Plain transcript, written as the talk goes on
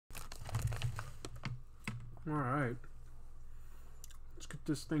All right. Let's get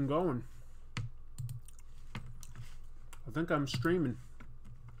this thing going. I think I'm streaming.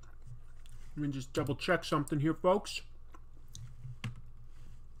 Let me just double check something here, folks.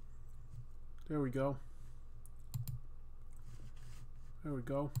 There we go. There we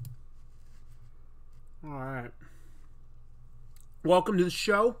go. All right. Welcome to the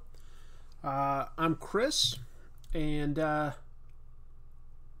show. I'm Chris, and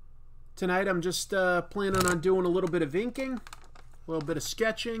tonight I'm just planning on doing a little bit of inking, a little bit of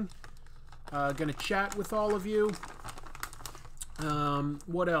sketching. Gonna chat with all of you.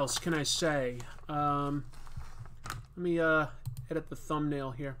 What else can I say? Let me edit the thumbnail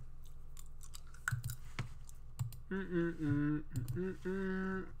here.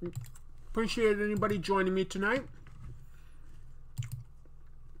 Appreciate anybody joining me tonight.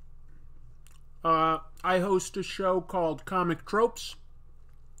 I host a show called ComicTropes,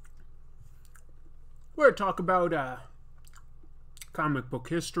 where I talk about comic book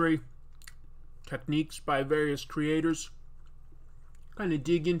history, techniques by various creators, kind of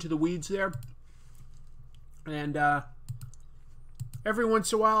dig into the weeds there. And every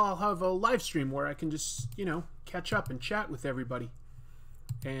once in a while I'll have a live stream where I can just, you know, catch up and chat with everybody.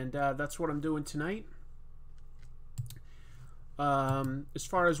 And that's what I'm doing tonight. As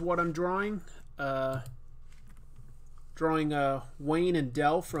far as what I'm drawing Wayne and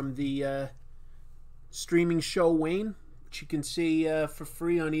Dell from the streaming show Wayne, which you can see for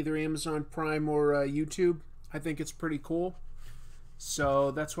free on either Amazon Prime or YouTube. I think it's pretty cool.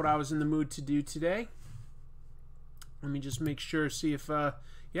 So that's what I was in the mood to do today. Let me just make sure, see if,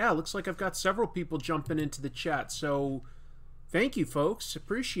 yeah, it looks like I've got several people jumping into the chat. So thank you, folks.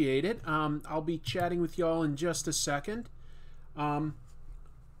 Appreciate it. I'll be chatting with y'all in just a second. Let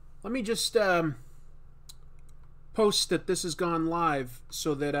me just post that this has gone live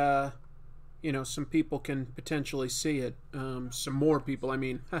so that, you know, some people can potentially see it. Some more people, I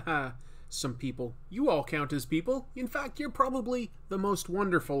mean. Some people. You all count as people. In fact, you're probably the most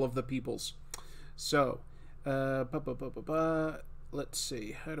wonderful of the peoples. So, let's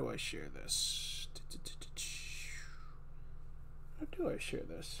see. How do I share this? How do I share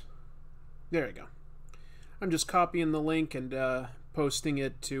this? There we go. I'm just copying the link and posting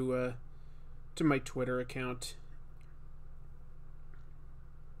it to my Twitter account.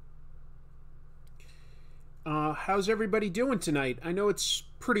 How's everybody doing tonight? I know it's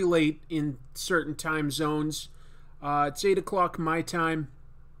pretty late in certain time zones. It's 8 o'clock my time.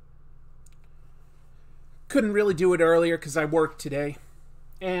 Couldn't really do it earlier because I worked today.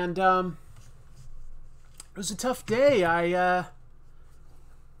 And it was a tough day. I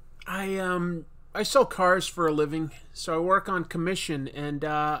sell cars for a living, so I work on commission, and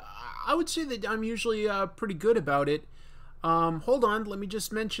I would say that I'm usually pretty good about it. Hold on, let me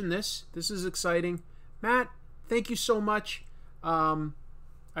just mention this. This is exciting. Matt, thank you so much.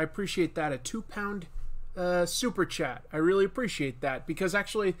 I appreciate that. A £2 super chat. I really appreciate that, because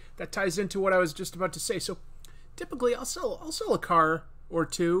actually that ties into what I was just about to say. So typically I'll sell a car or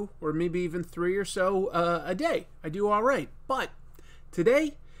two, or maybe even 3 or so a day. I do all right. But today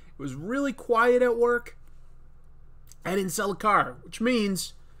it was really quiet at work. I didn't sell a car, which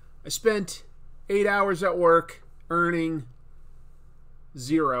means I spent 8 hours at work earning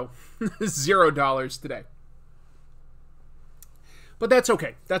 $0 today. But that's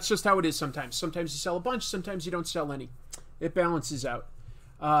okay. That's just how it is sometimes. Sometimes you sell a bunch, sometimes you don't sell any. It balances out.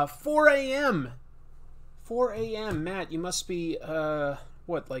 4 a.m. 4 a.m. Matt, you must be,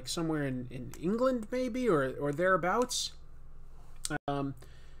 what, like somewhere in England maybe, or thereabouts?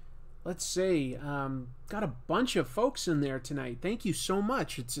 Let's see. Got a bunch of folks in there tonight. Thank you so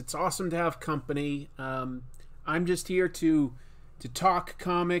much. It's awesome to have company. I'm just here to talk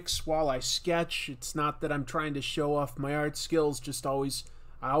comics while I sketch. It's not that I'm trying to show off my art skills.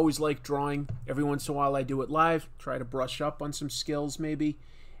 I always like drawing. Every once in a while I do it live. Try to brush up on some skills maybe.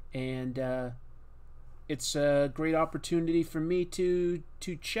 And it's a great opportunity for me to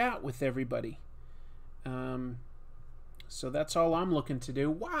chat with everybody. So that's all I'm looking to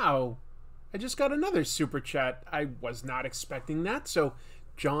do. Wow! I just got another super chat. I was not expecting that. So,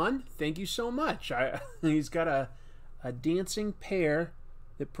 John, thank you so much. He's got a dancing pear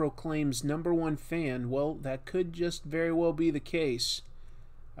that proclaims #1 fan. Well, that could just very well be the case.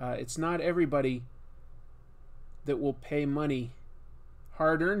 It's not everybody that will pay money,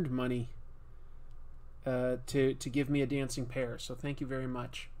 hard-earned money, to give me a dancing pear. So thank you very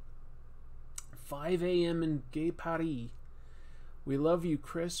much. 5 a.m. in Gay Paris. We love you,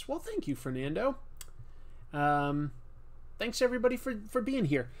 Chris. Well, thank you, Fernando. Thanks everybody for being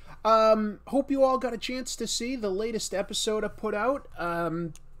here. Hope you all got a chance to see the latest episode I put out.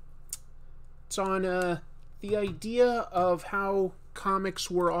 It's on the idea of how comics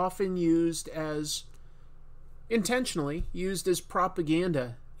were often used as, intentionally, used as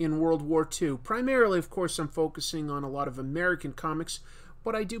propaganda in World War II. Primarily, of course, I'm focusing on a lot of American comics,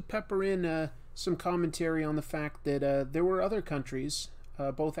 but I do pepper in some commentary on the fact that there were other countries,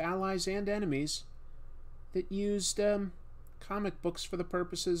 both allies and enemies, that used comic books for the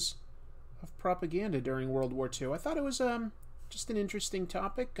purposes of propaganda during World War II. I thought it was just an interesting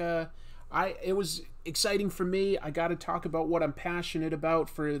topic. It was exciting for me. I got to talk about what I'm passionate about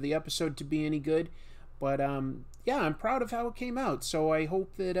for the episode to be any good. But yeah, I'm proud of how it came out. So I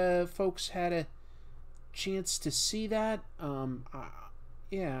hope that folks had a chance to see that.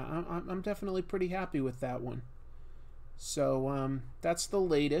 Yeah, I'm definitely pretty happy with that one. So that's the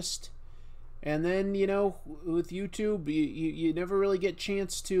latest. And then, you know, with YouTube, you never really get a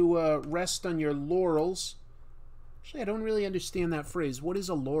chance to rest on your laurels. Actually, I don't really understand that phrase. What is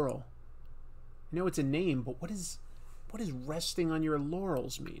a laurel? I know it's a name, but what does resting on your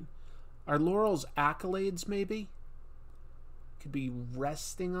laurels mean? Are laurels accolades, maybe? Could be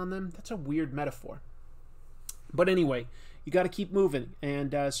resting on them? That's a weird metaphor. But anyway, you got to keep moving.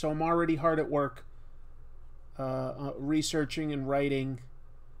 And so I'm already hard at work researching and writing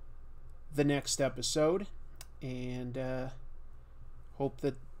the next episode. And hope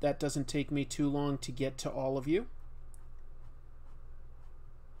that that doesn't take me too long to get to all of you.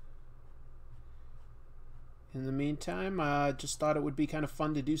 In the meantime, just thought it would be kind of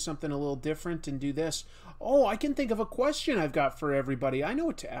fun to do something a little different and do this. Oh, I can think of a question I've got for everybody. I know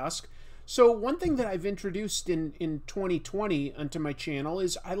what to ask. So one thing that I've introduced in 2020 onto my channel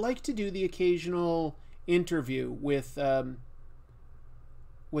is I like to do the occasional interview with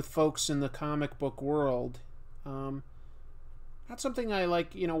folks in the comic book world. Not something I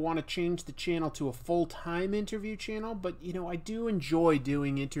like, you know, want to change the channel to a full-time interview channel, but, you know, I do enjoy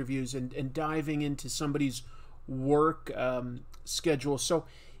doing interviews and diving into somebody's work schedule. So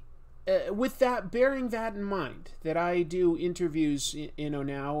with that, bearing that in mind, that I do interviews, you know,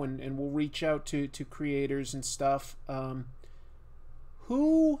 now and we'll reach out to creators and stuff,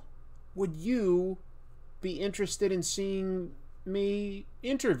 who would you be interested in seeing me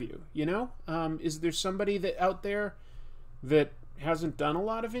interview, you know? Is there somebody that out there that hasn't done a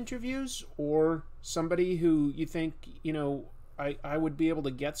lot of interviews, or somebody who you think, you know, I would be able to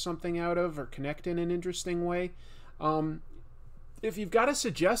get something out of or connect in an interesting way? If you've got a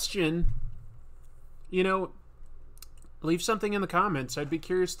suggestion, you know, leave something in the comments. I'd be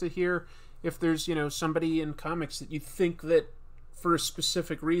curious to hear if there's, you know, somebody in comics that you think that for a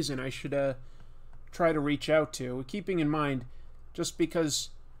specific reason I should try to reach out to. Keeping in mind, just because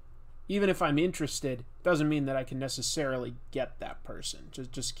even if I'm interested, doesn't mean that I can necessarily get that person.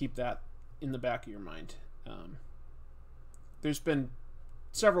 Just keep that in the back of your mind. There's been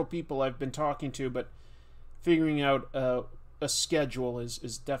several people I've been talking to, but figuring out a schedule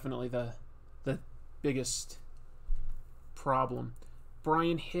is definitely the biggest problem.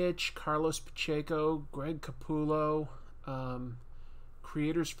 Brian Hitch, Carlos Pacheco, Greg Capullo,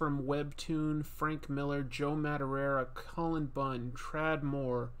 creators from Webtoon, Frank Miller, Joe Madureira, Cullen Bunn, Trad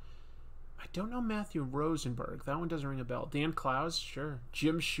Moore. I don't know Matthew Rosenberg. That one doesn't ring a bell. Dan Clowes? Sure.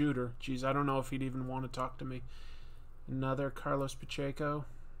 Jim Shooter. Geez, I don't know if he'd even want to talk to me. Another Carlos Pacheco.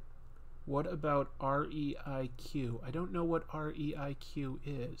 What about REIQ? I don't know what REIQ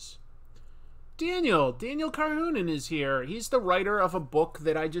is. Daniel Carhoonan is here. He's the writer of a book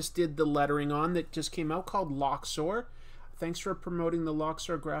that I just did the lettering on that just came out called Loxor. Thanks for promoting the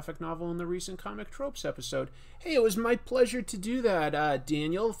Loxor graphic novel in the recent ComicTropes episode. Hey, it was my pleasure to do that,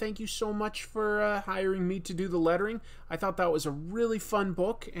 Daniel. Thank you so much for hiring me to do the lettering. I thought that was a really fun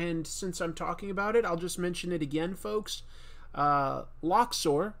book, and since I'm talking about it, I'll just mention it again, folks.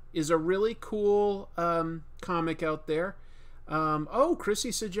 Loxor is a really cool comic out there. Oh,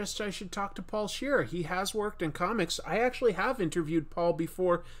 Chrissy suggests I should talk to Paul Scheer. He has worked in comics. I actually have interviewed Paul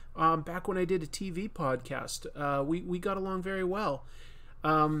before, back when I did a TV podcast. We got along very well.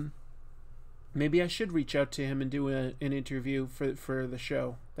 Maybe I should reach out to him and do an interview for the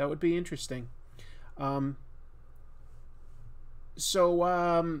show. That would be interesting. I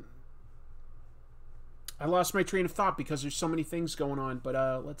lost my train of thought because there's so many things going on,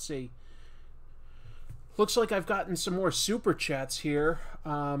 but let's see. Looks like I've gotten some more super chats here.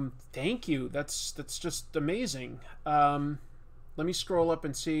 Thank you. That's just amazing. Let me scroll up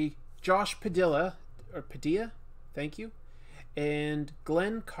and see. Josh Padilla, thank you. And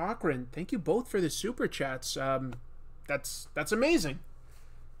Glenn Cochran, thank you both for the super chats. That's amazing.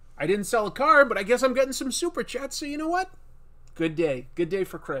 I didn't sell a car, but I guess I'm getting some super chats, so you know what? Good day. Good day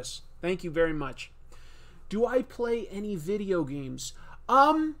for Chris. Thank you very much. Do I play any video games?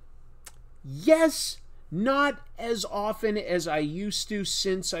 Yes, Not as often as I used to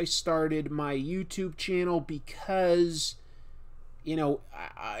since I started my YouTube channel, because, you know,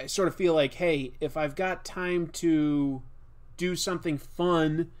 I sort of feel like, hey, if I've got time to do something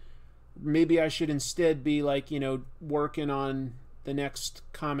fun, maybe I should instead be, like, you know, working on the next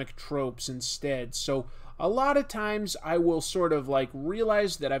ComicTropes instead. So a lot of times I will sort of like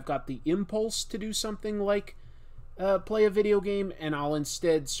realize that I've got the impulse to do something like play a video game, and I'll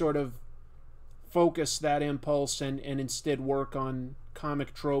instead sort of focus that impulse and instead work on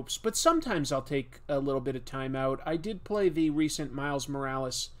ComicTropes. But sometimes I'll take a little bit of time out. I did play the recent Miles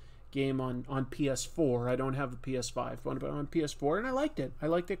Morales game on PS4. I don't have a PS5, but on PS4, and I liked it. I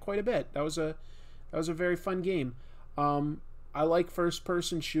liked it quite a bit. That was a very fun game. I like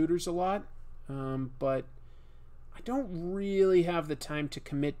first-person shooters a lot, but I don't really have the time to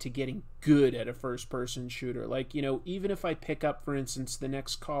commit to getting good at a first-person shooter. Like, you know, even if I pick up, for instance, the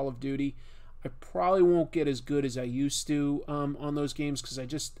next Call of Duty, I probably won't get as good as I used to on those games,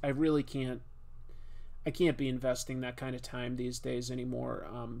 because I really can't. I can't be investing that kind of time these days anymore,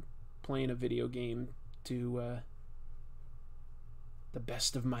 playing a video game to the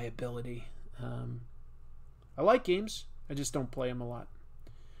best of my ability. I like games, I just don't play them a lot.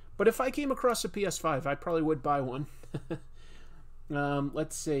 But if I came across a PS5, I probably would buy one.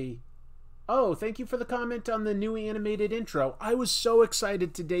 Let's see. Oh, thank you for the comment on the new animated intro. I was so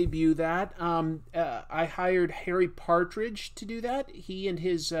excited to debut that. I hired Harry Partridge to do that. He and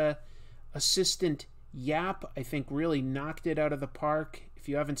his assistant Yap, I think, really knocked it out of the park. If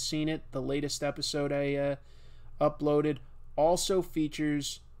you haven't seen it, the latest episode I uploaded also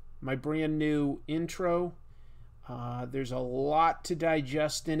features my brand new intro. There's a lot to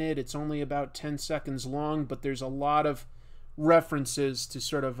digest in it. It's only about 10 seconds long, but there's a lot of references to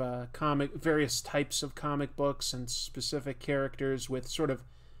sort of various types of comic books and specific characters with sort of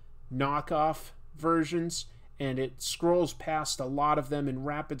knockoff versions, and it scrolls past a lot of them in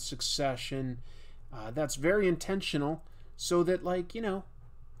rapid succession. That's very intentional, so that, like, you know,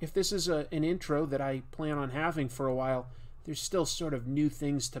 if this is an intro that I plan on having for a while, there's still sort of new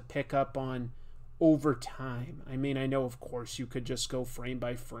things to pick up on over time. I mean, I know, of course, you could just go frame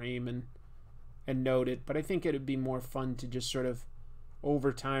by frame and note it, but I think it would be more fun to just sort of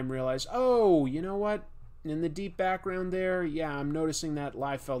over time realize, oh, you know what, in the deep background there, yeah, I'm noticing that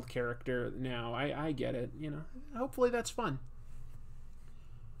Liefeld character now. I get it, you know. Hopefully that's fun.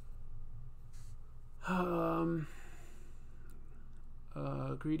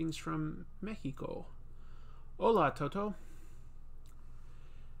 Greetings from Mexico. Hola, Toto.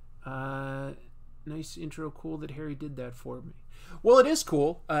 Nice intro. Cool that Harry did that for me. Well, it is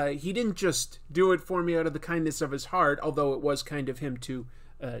cool. He didn't just do it for me out of the kindness of his heart, although it was kind of him to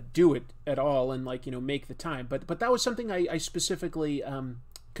do it at all and, like, you know, make the time. But that was something I specifically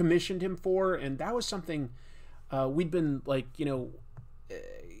commissioned him for, and that was something we'd been, like, you know,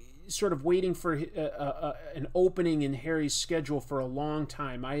 sort of waiting for an opening in Harry's schedule for a long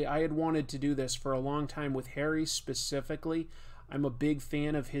time. I had wanted to do this for a long time with Harry specifically. I'm a big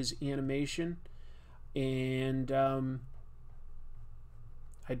fan of his animation, and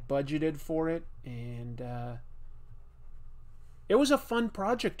I'd budgeted for it, and it was a fun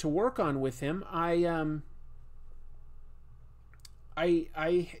project to work on with him. I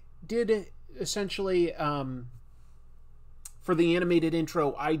did essentially for the animated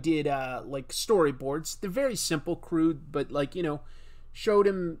intro, I did like storyboards. They're very simple, crude, but, like, you know, showed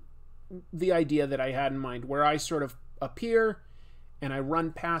him the idea that I had in mind, where I sort of appear and I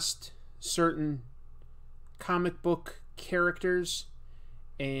run past certain comic book characters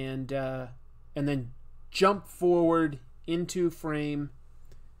and then jump forward into frame,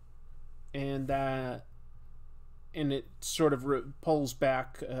 and it sort of pulls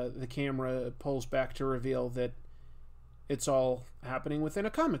back, the camera pulls back to reveal that it's all happening within a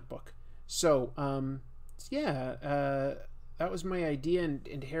comic book. So yeah, that was my idea,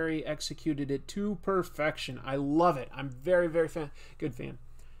 and Harry executed it to perfection. I love it. I'm very, very good fan.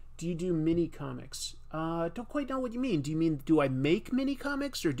 Do you do mini comics? Don't quite know what you mean. Do you mean, do I make mini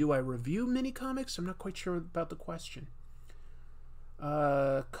comics, or do I review mini comics? I'm not quite sure about the question.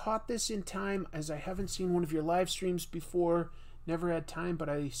 Caught this in time, as I haven't seen one of your live streams before. Never had time, but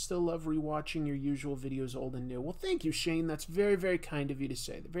I still love rewatching your usual videos, old and new. Well, thank you, Shane. That's very, very kind of you to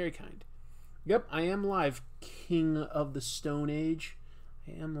say. Very kind. Yep, I am live, King of the Stone Age.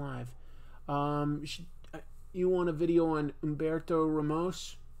 I am live. You want a video on Humberto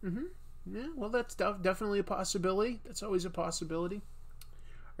Ramos? Yeah, well, that's definitely a possibility. That's always a possibility.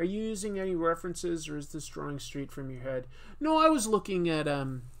 Are you using any references, or is this drawing straight from your head? No, I was looking at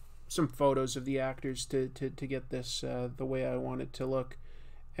some photos of the actors to get this the way I want it to look,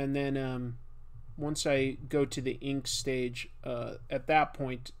 and then once I go to the ink stage, at that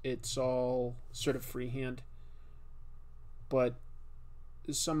point it's all sort of freehand. But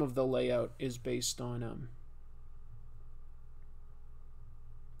some of the layout is based on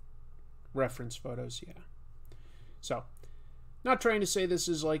reference photos, yeah. So, not trying to say this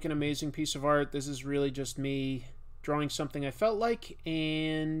is like an amazing piece of art. This is really just me drawing something I felt like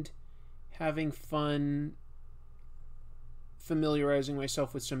and having fun familiarizing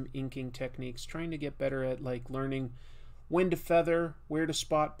myself with some inking techniques, trying to get better at like learning when to feather, where to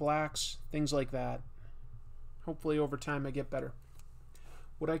spot blacks, things like that. Hopefully over time I get better.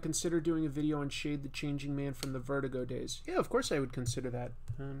 Would I consider doing a video on Shade the Changing Man from the Vertigo days? Yeah, of course I would consider that.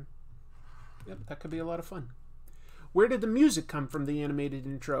 Yep, that could be a lot of fun. Where did the music come from, the animated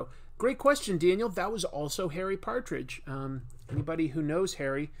intro? Great question, Daniel. That was also Harry Partridge. Anybody who knows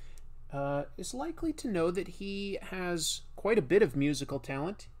Harry is likely to know that he has quite a bit of musical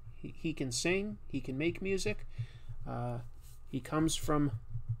talent. He can sing, he can make music. He comes from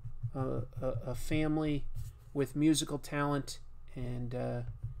a family with musical talent, and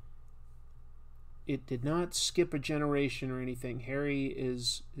it did not skip a generation or anything. Harry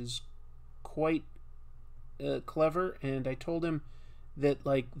is quite clever, and I told him that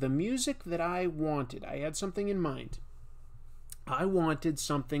like the music that I wanted, I had something in mind. I wanted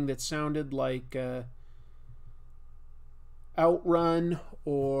something that sounded like Outrun,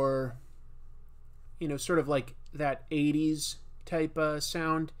 or you know, sort of like that 80s type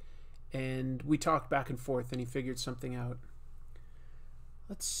sound, and we talked back and forth and he figured something out.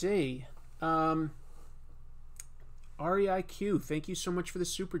 Let's see. REIQ, thank you so much for the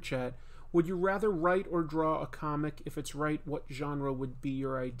super chat. Would you rather write or draw a comic? If it's right, what genre would be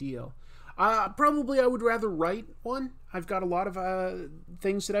your ideal? Probably I would rather write one. I've got a lot of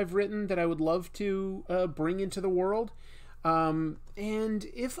things that I've written that I would love to bring into the world. And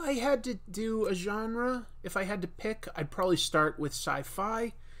if I had to do a genre, if I had to pick, I'd probably start with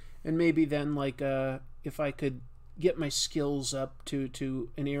sci-fi, and maybe then like if I could get my skills up to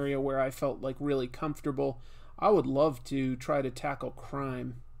an area where I felt like really comfortable, I would love to try to tackle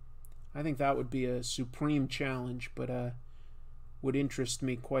crime. I think that would be a supreme challenge, but would interest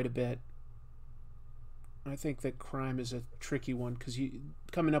me quite a bit. I think that crime is a tricky one, because you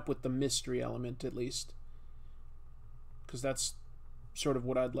coming up with the mystery element, at least, because that's sort of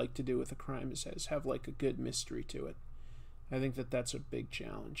what I'd like to do with a crime, is have like a good mystery to it. I think that that's a big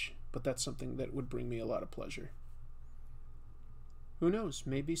challenge, but that's something that would bring me a lot of pleasure. Who knows?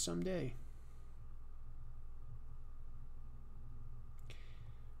 Maybe someday.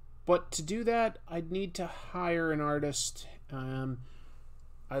 But to do that, I'd need to hire an artist.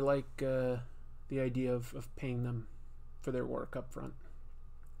 I like the idea of paying them for their work up front.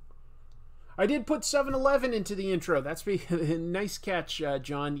 I did put 7-Eleven into the intro. That's a nice catch,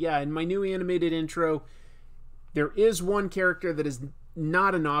 John. Yeah, in my new animated intro, there is one character that is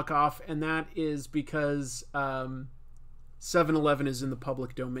not a knockoff, and that is because 7-Eleven is in the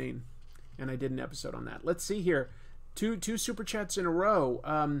public domain, and I did an episode on that. Let's see here. Two super chats in a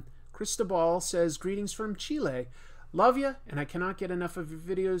row. Cristobal says, greetings from Chile. Love ya, and I cannot get enough of your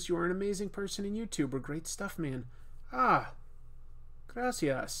videos. You are an amazing person and YouTuber. Great stuff, man. Ah,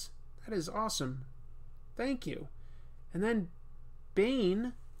 gracias. That is awesome. Thank you. And then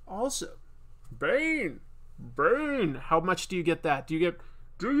Bane also. Bane! How much do you get that? Do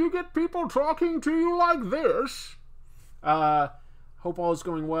you get people talking to you like this? Hope all is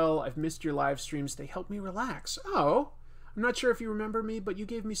going well. I've missed your live streams. They help me relax. Oh, I'm not sure if you remember me, but you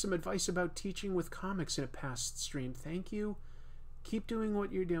gave me some advice about teaching with comics in a past stream. Thank you. Keep doing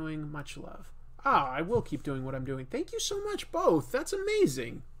what you're doing. Much love. I will keep doing what I'm doing. Thank you so much, both. That's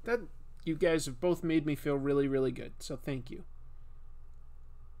amazing. That you guys have both made me feel really, really good. So thank you.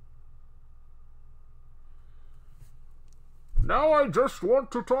 Now I just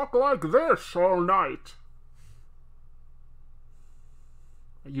want to talk like this all night.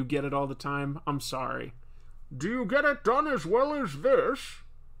 You get it all the time? I'm sorry. Do you get it done as well as this?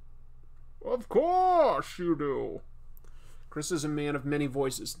 Of course you do. Chris is a man of many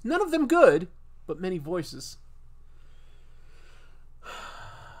voices. None of them good, but many voices.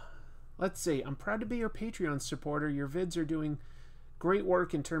 Let's see. I'm proud to be your Patreon supporter. Your vids are doing great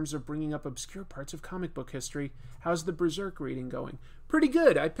work in terms of bringing up obscure parts of comic book history. How's the Berserk reading going? Pretty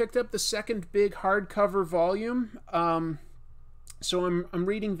good. I picked up the second big hardcover volume. So I'm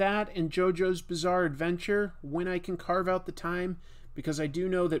reading that and JoJo's Bizarre Adventure when I can carve out the time, because I do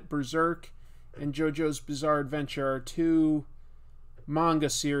know that Berserk and JoJo's Bizarre Adventure are two manga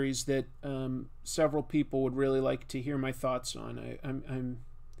series that several people would really like to hear my thoughts on.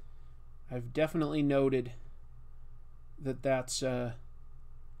 I've definitely noted that that's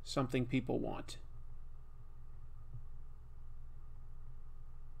something people want.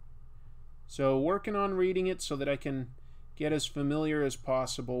 So working on reading it so that I can get as familiar as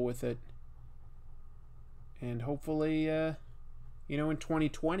possible with it. And hopefully, you know, in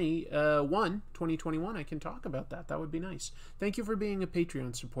 2021, I can talk about that. That would be nice. Thank you for being a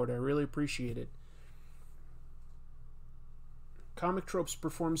Patreon supporter. I really appreciate it. ComicTropes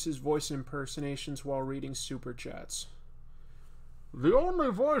performs his voice impersonations while reading Super Chats. The only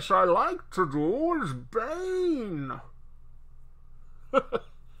voice I like to do is Bane.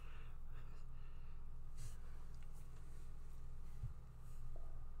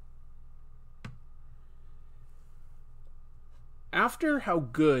 After how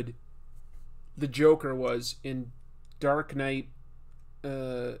good the Joker was in Dark Knight,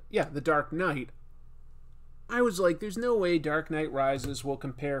 The Dark Knight, I was like, there's no way Dark Knight Rises will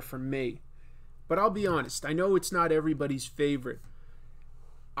compare for me. But I'll be honest, I know it's not everybody's favorite.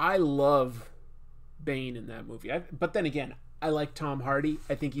 I love Bane in that movie. But then again, I like Tom Hardy.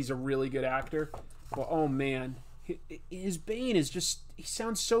 I think he's a really good actor. Well, oh man, his Bane is just, he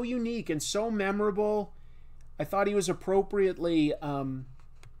sounds so unique and so memorable. I thought he was appropriately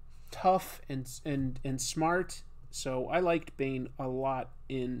tough and smart. So I liked Bane a lot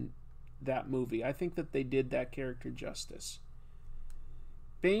in that movie. I think that they did that character justice.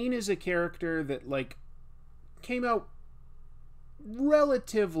 Bane is a character that, like, came out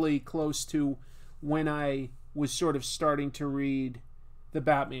relatively close to when I was sort of starting to read the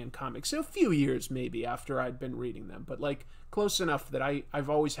Batman comics. So a few years maybe after I'd been reading them, but like close enough that I've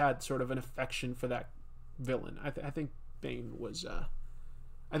always had sort of an affection for that villain. I think Bane was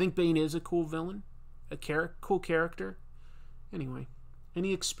I think Bane is a cool villain, cool character. Anyway,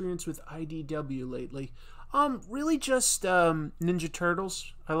 any experience with IDW lately? Really just Ninja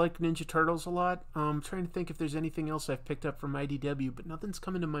Turtles. I like Ninja Turtles a lot. I'm trying to think if there's anything else I've picked up from IDW, but nothing's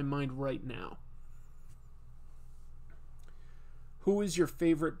coming to my mind right now. Who is your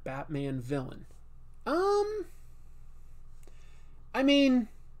favorite Batman villain? I mean,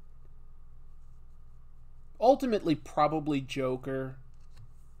 ultimately probably Joker,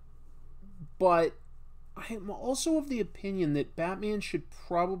 but I'm also of the opinion that Batman should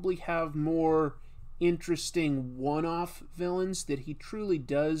probably have more interesting one-off villains that he truly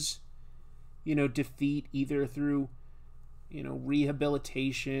does, you know, defeat either through, you know,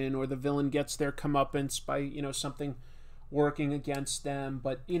 rehabilitation, or the villain gets their comeuppance by, you know, something working against them.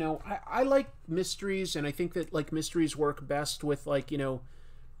 But, you know, I like mysteries, and I think that, like, mysteries work best with, like, you know,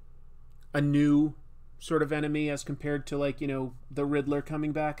 a new sort of enemy as compared to, like, you know, the Riddler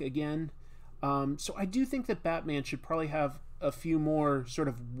coming back again. So I do think that Batman should probably have a few more sort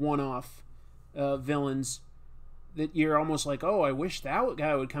of one-off villains that you're almost like, oh, I wish that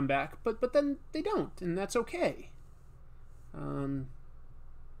guy would come back, but then they don't, and that's okay.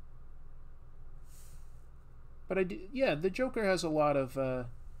 But I do, yeah, the Joker has a lot of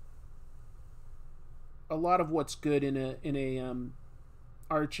what's good in a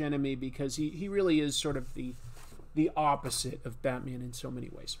arch enemy, because he really is sort of the opposite of Batman in so many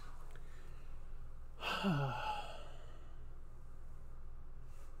ways.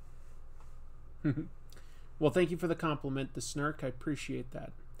 Well, thank you for the compliment, the snark. I appreciate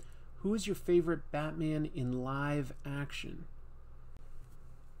that. Who is your favorite Batman in live action?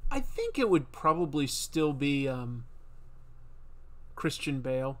 I think it would probably still be Christian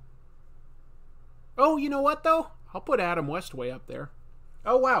Bale. Oh, you know what, though? I'll put Adam West way up there.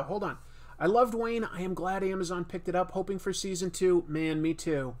 Oh, wow, hold on. I loved Wayne. I am glad Amazon picked it up, hoping for season 2. Man, me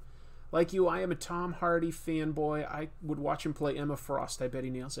too. Like you, I am a Tom Hardy fanboy. I would watch him play Emma Frost. I bet he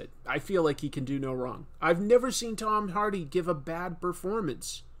nails it. I feel like he can do no wrong. I've never seen Tom Hardy give a bad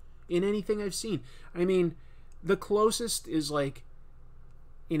performance in anything I've seen. I mean, the closest is, like,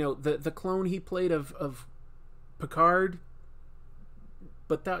 you know, the clone he played of Picard,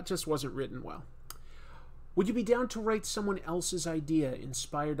 but that just wasn't written well. Would you be down to write someone else's idea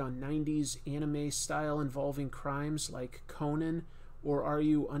inspired on 90s anime style involving crimes like Conan? Or are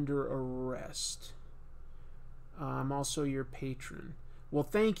you under arrest? I'm also your patron. Well,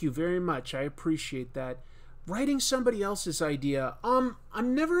 thank you very much. I appreciate that. Writing somebody else's idea. I'm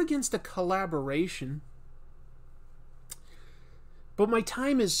never against a collaboration. But my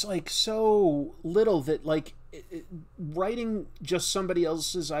time is, like, so little that, like, writing just somebody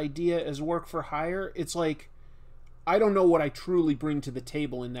else's idea as work for hire, it's like, I don't know what I truly bring to the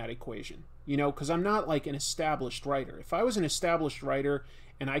table in that equation. You know, because I'm not like an established writer. If I was an established writer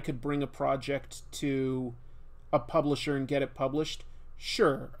and I could bring a project to a publisher and get it published,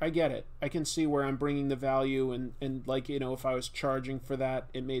 sure, I get it. I can see where I'm bringing the value, and like, you know, if I was charging for that,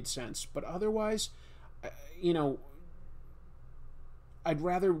 it made sense. But otherwise, you know, I'd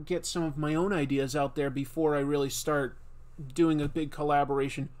rather get some of my own ideas out there before I really start doing a big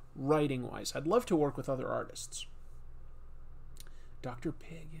collaboration writing-wise. I'd love to work with other artists. Dr.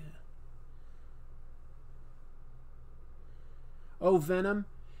 Pig, yeah. Oh, Venom.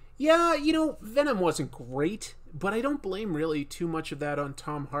 Yeah, you know, Venom wasn't great, but I don't blame really too much of that on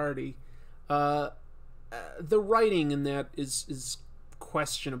Tom Hardy. The writing in that is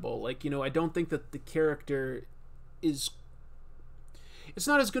questionable. Like, you know, I don't think that the character is... It's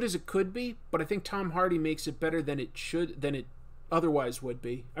not as good as it could be, but I think Tom Hardy makes it better than it otherwise would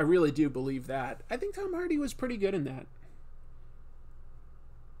be. I really do believe that. I think Tom Hardy was pretty good in that.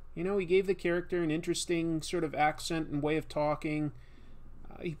 You know, he gave the character an interesting sort of accent and way of talking.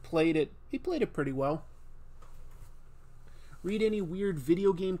 He played it pretty well. Read any weird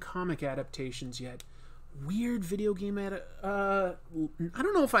video game comic adaptations yet? Weird video game I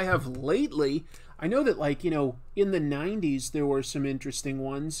don't know if I have lately. I know that, like, you know, in the 90s there were some interesting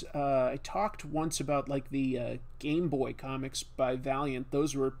ones. I talked once about, like, the Game Boy comics by Valiant.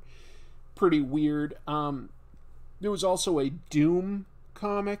 Those were pretty weird. There was also a Doom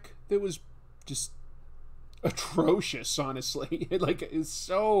comic that was just atrocious, honestly. Like, it's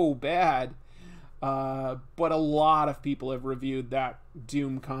so bad. But a lot of people have reviewed that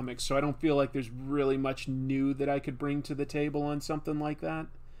Doom comic, so I don't feel like there's really much new that I could bring to the table on something like that.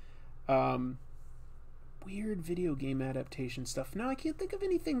 Weird video game adaptation stuff. No, I can't think of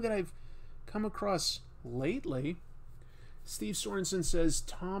anything that I've come across lately. Steve Sorensen says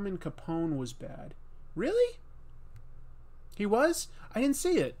Tom and Capone was bad. Really? He was? I didn't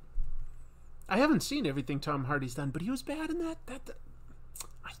see it. I haven't seen everything Tom Hardy's done, but he was bad in that?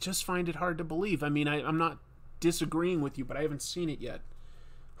 I just find it hard to believe. I mean, I'm not disagreeing with you, but I haven't seen it yet.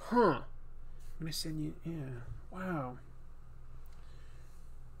 Huh. I'm going to send you... Yeah. Wow.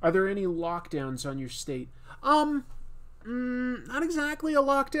 Are there any lockdowns on your state? Not exactly a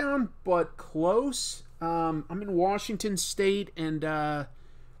lockdown, but close. I'm in Washington State, and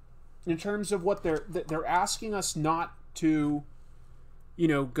in terms of what they're asking us not to, you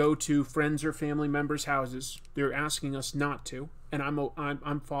know, go to friends or family members' houses. They're asking us not to, and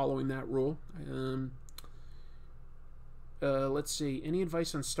I'm following that rule. Let's see. Any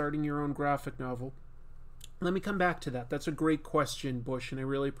advice on starting your own graphic novel? Let me come back to that. That's a great question, Bush, and I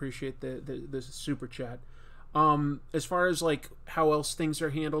really appreciate the super chat. As far as, like, how else things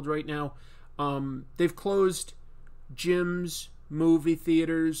are handled right now, they've closed gyms, movie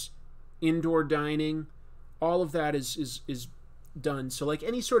theaters, indoor dining. All of that is done. So, like,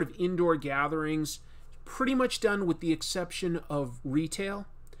 any sort of indoor gatherings, pretty much done with the exception of retail.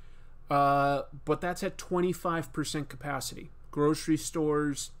 But that's at 25% capacity. Grocery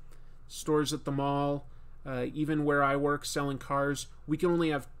stores, stores at the mall, even where I work selling cars, we can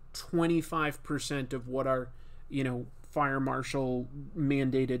only have 25% of what our, you know, fire marshal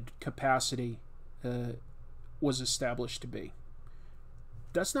mandated capacity was established to be.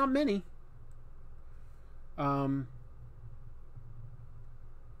 That's not many.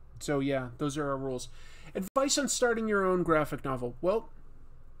 So yeah, those are our rules. Advice on starting your own graphic novel. Well,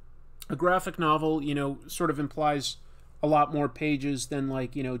 a graphic novel, you know, sort of implies a lot more pages than,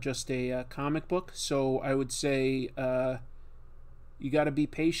 like, you know, just a comic book. So I would say you got to be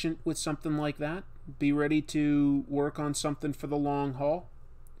patient with something like that. Be ready to work on something for the long haul.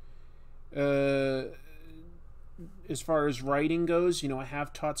 As far as writing goes, you know, I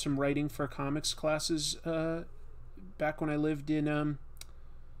have taught some writing for comics classes back when I lived in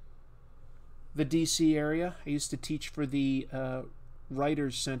the DC area. I used to teach for the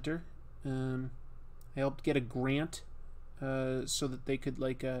Writers Center. I helped get a grant so that they could,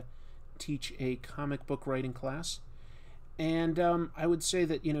 like, teach a comic book writing class. And I would say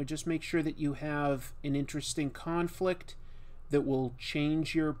that, you know, just make sure that you have an interesting conflict that will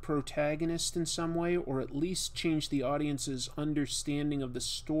change your protagonist in some way, or at least change the audience's understanding of the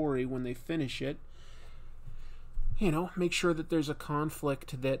story when they finish it. You know, make sure that there's a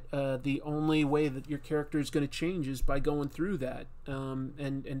conflict that the only way that your character is going to change is by going through that.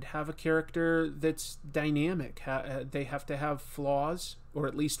 And have a character that's dynamic. They have to have flaws, or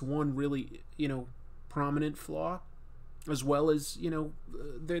at least one really, you know, prominent flaw, as well as, you know,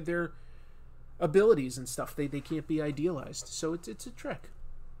 their abilities and stuff. They can't be idealized. So it's a trick.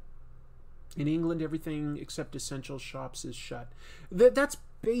 In England, everything except essential shops is shut. That's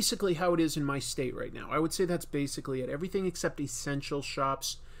basically how it is in my state right now. I would say that's basically it. Everything except essential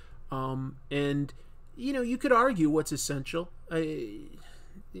shops. And, you know, you could argue what's essential.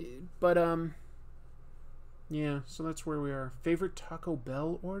 But, yeah, so that's where we are. Favorite Taco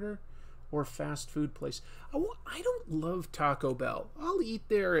Bell order or fast food place? I don't love Taco Bell. I'll eat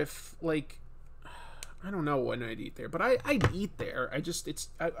there if, like, I don't know when I'd eat there, but I'd eat there.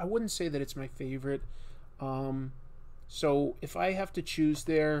 I wouldn't say that it's my favorite. So if I have to choose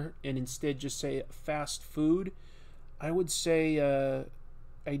there and instead just say fast food, I would say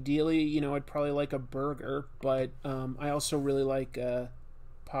ideally, you know, I'd probably like a burger, but I also really like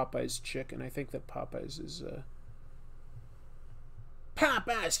Popeye's chicken. I think that Popeye's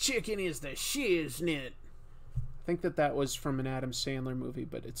chicken is the shiznit. I think that was from an Adam Sandler movie,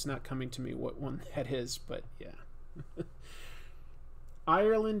 but it's not coming to me what one that is, but yeah.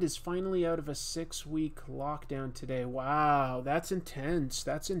 Ireland is finally out of a 6-week lockdown today. Wow, that's intense.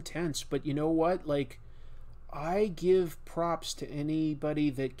 That's intense. But you know what? Like, I give props to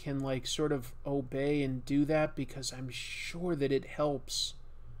anybody that can, like, sort of obey and do that, because I'm sure that it helps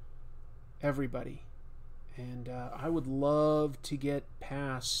everybody. And I would love to get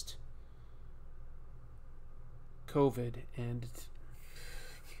past COVID, and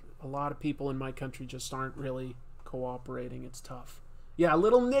a lot of people in my country just aren't really cooperating. It's tough. Yeah,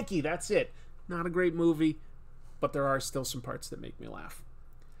 Little Nicky, that's it. Not a great movie, but there are still some parts that make me laugh.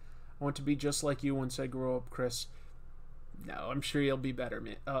 I want to be just like you once I grow up, Chris. No, I'm sure you'll be better,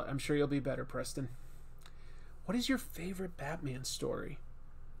 man. I'm sure you'll be better, Preston. What is your favorite Batman story?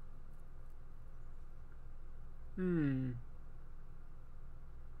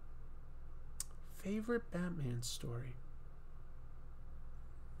 Favorite Batman story.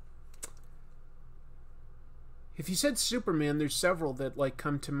 If you said Superman, there's several that like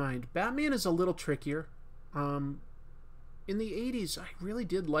come to mind. Batman is a little trickier. In the 80s, I really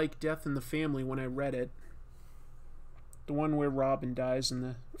did like Death in the Family when I read it. The one where Robin dies and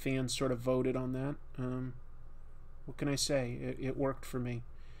the fans sort of voted on that. What can I say? It worked for me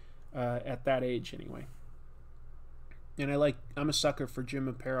at that age anyway. And I'm a sucker for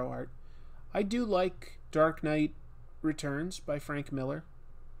Jim Aparo art. I do like Dark Knight Returns by Frank Miller.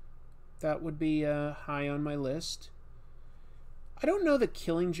 That would be high on my list. I don't know that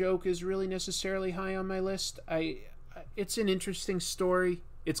Killing Joke is really necessarily high on my list. It's an interesting story.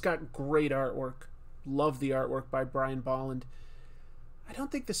 It's got great artwork. Love the artwork by Brian Bolland. I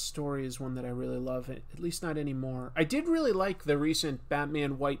don't think the story is one that I really love, at least not anymore. I did really like the recent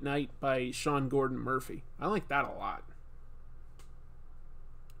Batman White Knight by Sean Gordon Murphy. I like that a lot.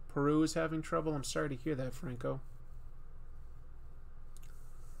 Peru is having trouble. I'm sorry to hear that, Franco.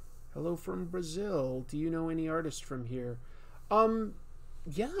 Hello from Brazil. Do you know any artists from here?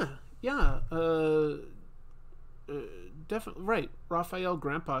 Yeah. Definitely right. Raphael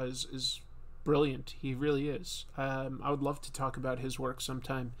Grandpa is brilliant. He really is. I would love to talk about his work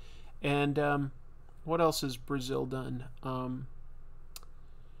sometime. And what else has Brazil done?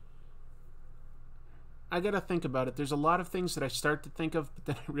 I gotta think about it. There's a lot of things that I start to think of, but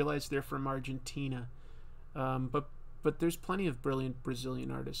then I realize they're from Argentina. But there's plenty of brilliant Brazilian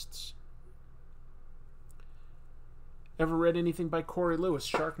artists. Ever read anything by Corey Lewis?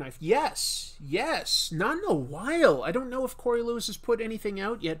 Shark Knife. Yes. Not in a while. I don't know if Corey Lewis has put anything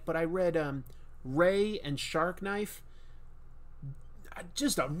out yet, but I read Ray and Shark Knife.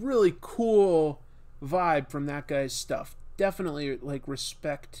 Just a really cool vibe from that guy's stuff. Definitely like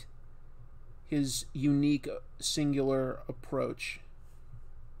respect his unique singular approach.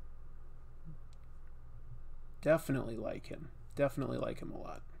 Definitely like him. Definitely like him a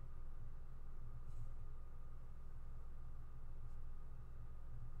lot.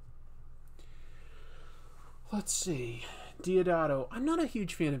 Let's see. Deodato. I'm not a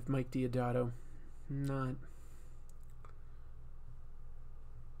huge fan of Mike Deodato. I'm not.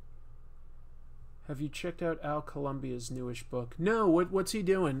 Have you checked out Al Columbia's newish book? No. What's he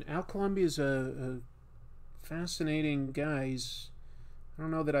doing? Al Columbia's a fascinating guy. I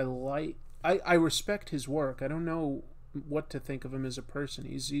don't know that I like. I respect his work. I don't know what to think of him as a person.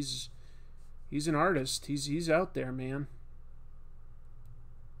 He's an artist. He's out there, man.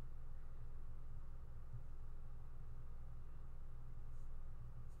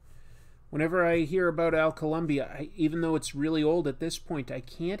 Whenever I hear about Al Columbia, even though it's really old at this point, I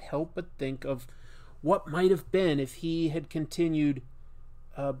can't help but think of what might have been if he had continued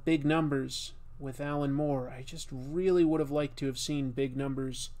Big Numbers with Alan Moore. I just really would have liked to have seen Big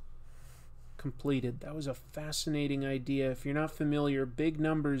Numbers completed. That was a fascinating idea. If you're not familiar, Big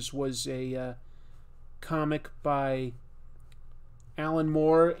Numbers was a comic by Alan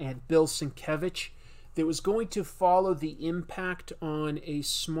Moore and Bill Sienkiewicz that was going to follow the impact on a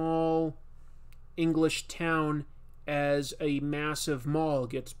small English town as a massive mall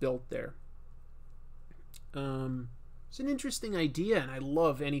gets built there. It's an interesting idea, and I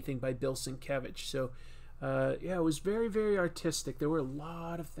love anything by Bill Sienkiewicz. So, yeah, it was very, very artistic. There were a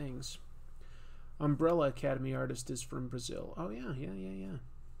lot of things. Umbrella Academy artist is from Brazil. Oh, yeah.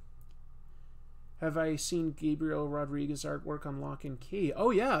 Have I seen Gabriel Rodriguez artwork on Lock and Key? Oh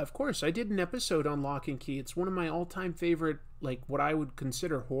yeah, of course. I did an episode on Lock and Key. It's one of my all-time favorite, like, what I would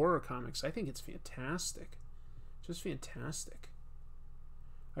consider horror comics. I think it's fantastic. Just fantastic.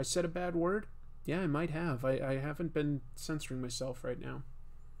 I said a bad word? Yeah, I might have. I haven't been censoring myself right now.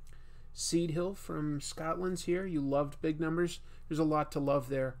 Seed Hill from Scotland's here. You loved Big Numbers. There's a lot to love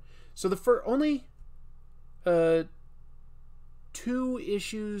there. So the only 2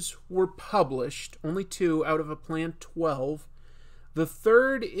 issues were published. Only 2 out of a planned 12. The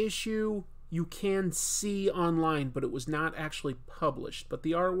 3rd issue you can see online, but it was not actually published. But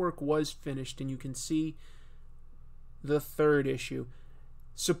the artwork was finished, and you can see the 3rd issue.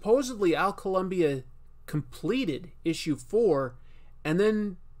 Supposedly, Al Columbia completed issue 4 and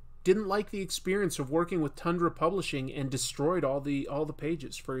then didn't like the experience of working with Tundra Publishing and destroyed all the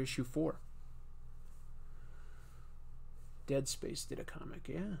pages for issue 4. Dead Space did a comic,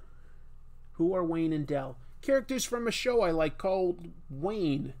 yeah. Who are Wayne and Dell? Characters from a show I like called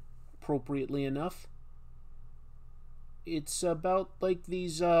Wayne, appropriately enough. It's about like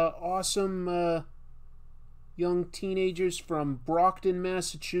these awesome young teenagers from Brockton,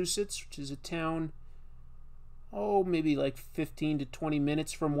 Massachusetts, which is a town, maybe like 15 to 20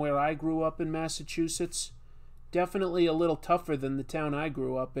 minutes from where I grew up in Massachusetts. Definitely a little tougher than the town I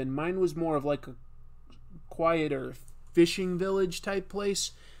grew up in. Mine was more of like a quieter fishing village type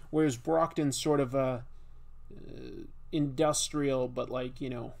place, whereas Brockton's sort of a industrial, but like, you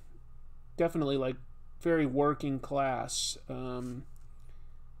know, definitely like very working class. And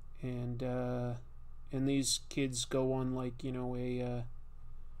these kids go on like, you know, a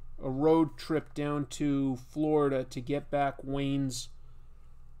road trip down to Florida to get back Wayne's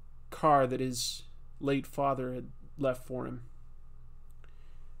car that his late father had left for him.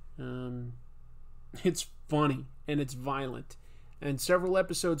 It's funny and it's violent, and several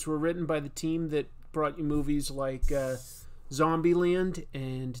episodes were written by the team that brought you movies like Zombieland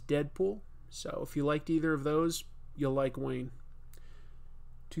and Deadpool. So if you liked either of those, you'll like Wayne.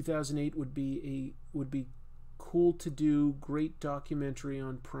 2008 would be cool to do. Great documentary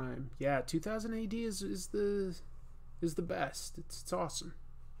on Prime. Yeah, 2000 AD is the best. It's awesome.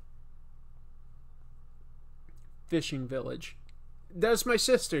 Fishing village. That's my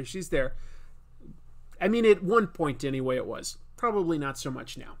sister. She's there. I mean, at one point anyway, it was. Probably not so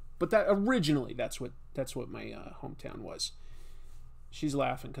much now. But that originally, that's what my hometown was. She's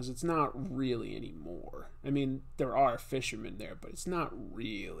laughing because it's not really anymore. I mean, there are fishermen there, but it's not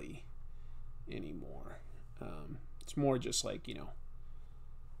really anymore. It's more just like, you know,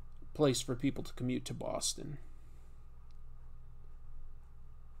 a place for people to commute to Boston.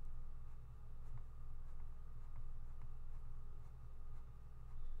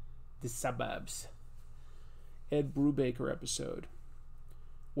 The suburbs. Ed Brubaker episode.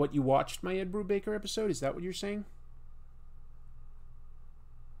 What, you watched my Ed Brubaker episode? Is that what you're saying?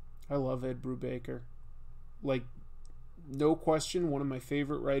 I love Ed Brubaker. Like, no question, one of my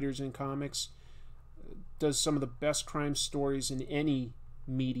favorite writers in comics. Does some of the best crime stories in any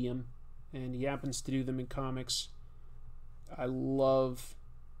medium, and he happens to do them in comics. I love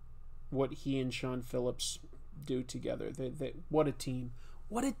what he and Sean Phillips do together. What a team.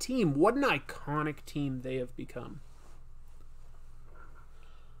 What a team. What an iconic team they have become.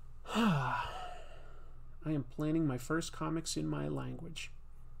 I am planning my first comics in my language.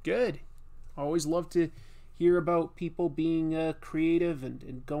 Good. Always love to hear about people being creative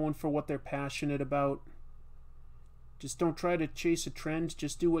and going for what they're passionate about. Just don't try to chase a trend.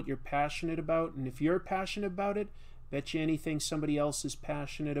 Just do what you're passionate about. And if you're passionate about it, bet you anything somebody else is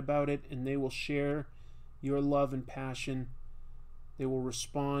passionate about it, and they will share your love and passion. They will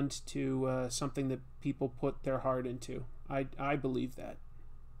respond to something that people put their heart into. I believe that.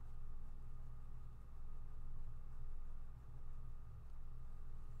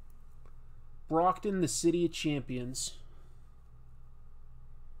 Brockton, the City of Champions.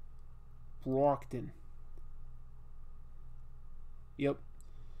 Brockton. Yep.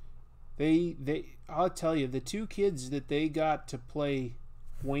 I'll tell you, the 2 kids that they got to play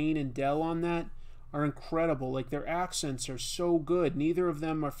Wayne and Dell on that are incredible. Like, their accents are so good. Neither of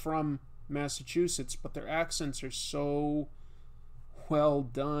them are from Massachusetts, but their accents are so well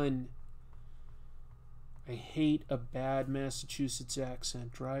done. I hate a bad Massachusetts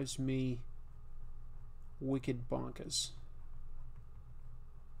accent. Drives me wicked bonkers.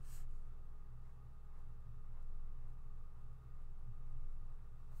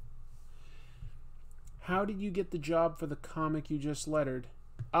 How did you get the job for the comic you just lettered?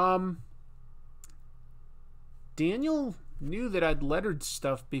 Daniel knew that I'd lettered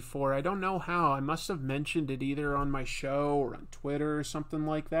stuff before. I don't know how. I must have mentioned it either on my show or on Twitter or something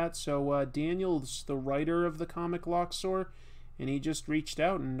like that. So Daniel's the writer of the comic Loxor, and he just reached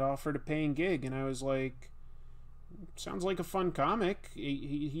out and offered a paying gig, and I was like, sounds like a fun comic.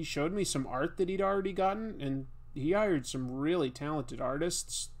 He showed me some art that he'd already gotten, and he hired some really talented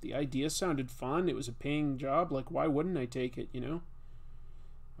artists. The idea sounded fun. It was a paying job. Like, why wouldn't I take it, you know?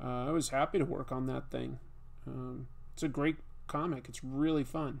 I was happy to work on that thing. It's a great comic. It's really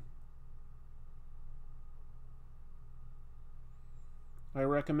fun. I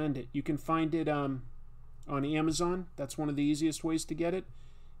recommend it. You can find it on Amazon. That's one of the easiest ways to get it.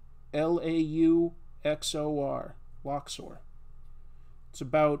 Lauxor. Loxor. It's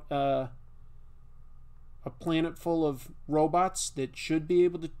about a planet full of robots that should be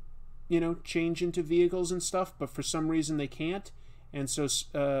able to, you know, change into vehicles and stuff, but for some reason they can't. And so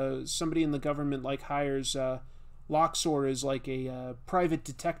somebody in the government like hires Loxor is like a private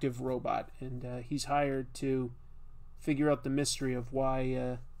detective robot, and he's hired to figure out the mystery of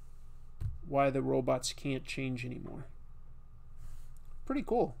why the robots can't change anymore. Pretty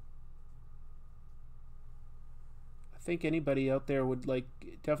cool. I think anybody out there would like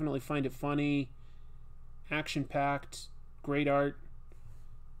definitely find it funny, action-packed, great art,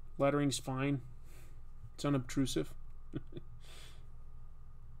 lettering's fine, it's unobtrusive.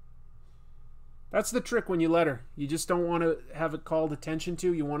 That's the trick when you letter. You just don't want to have it called attention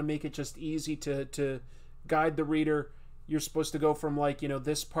to. You want to make it just easy to guide the reader. You're supposed to go from, like, you know,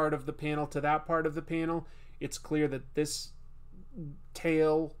 this part of the panel to that part of the panel. It's clear that this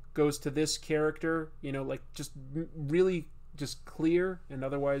tail goes to this character. You know, like, just really just clear and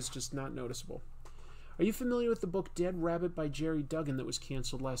otherwise just not noticeable. Are you familiar with the book Dead Rabbit by Jerry Duggan that was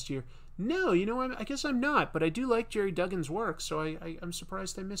canceled last year? No, you know, I guess I'm not, but I do like Jerry Duggan's work, so I'm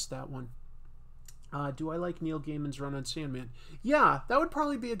surprised I missed that one. Do I like Neil Gaiman's run on Sandman? Yeah, that would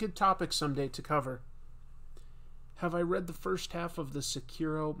probably be a good topic someday to cover. Have I read the first half of the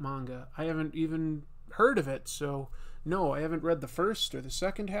Sekiro manga? I haven't even heard of it, so no, I haven't read the first or the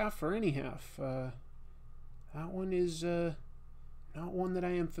second half or any half. That one is not one that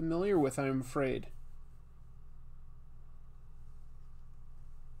I am familiar with, I'm afraid.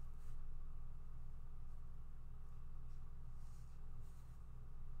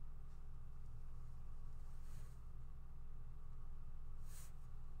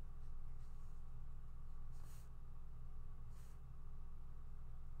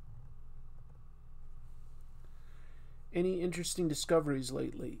 Any interesting discoveries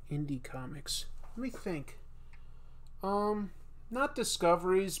lately? Indie comics. Let me think. Not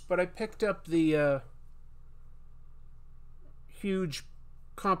discoveries, but I picked up the huge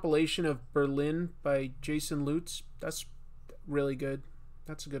compilation of Berlin by Jason Lutz. That's really good.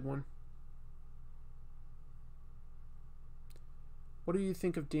 That's a good one. What do you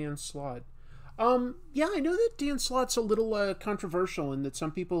think of Dan Slott? Yeah, I know that Dan Slott's a little controversial in that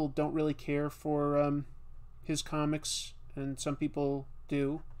some people don't really care for his comics, and some people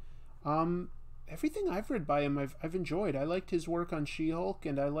do. Everything I've read by him, I've enjoyed. I liked his work on She-Hulk,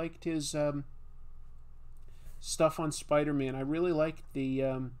 and I liked his stuff on Spider-Man. I really liked the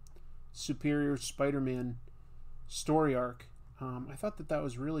Superior Spider-Man story arc. I thought that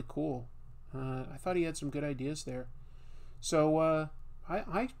was really cool. I thought he had some good ideas there. So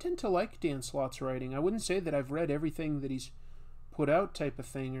I tend to like Dan Slott's writing. I wouldn't say that I've read everything that he's put out type of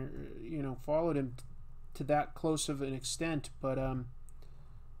thing, or, you know, followed him to that close of an extent, but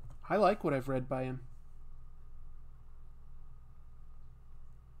I like what I've read by him.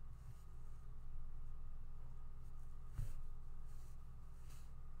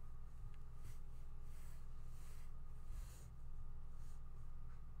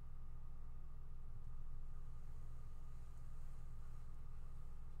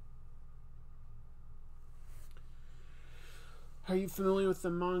 Are you familiar with the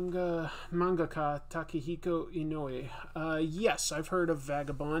mangaka Takehiko Inoue? Yes, I've heard of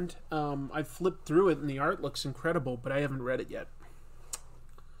Vagabond. I've flipped through it and the art looks incredible, but I haven't read it yet.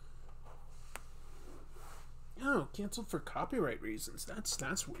 Oh, canceled for copyright reasons.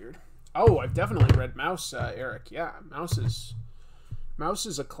 That's weird. Oh, I've definitely read Mouse, Eric. Yeah, Mouse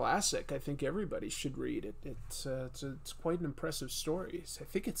is a classic. I think everybody should read it. It's quite an impressive story. I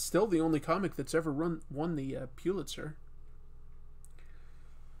think it's still the only comic that's ever won the Pulitzer.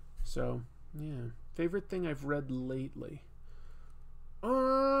 So, yeah. Favorite thing I've read lately?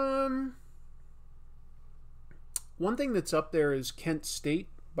 One thing that's up there is Kent State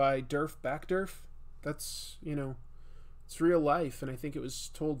by Durf Backdurf. That's, you know, it's real life, and I think it was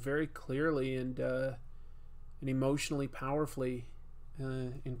told very clearly and emotionally powerfully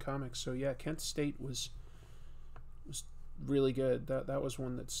in comics. So yeah, Kent State was really good. That was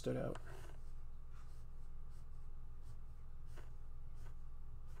one that stood out.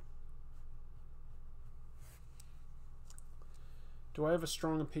 Do I have a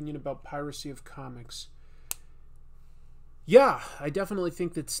strong opinion about piracy of comics? Yeah, I definitely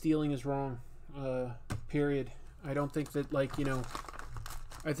think that stealing is wrong. Period. I don't think that, like, you know,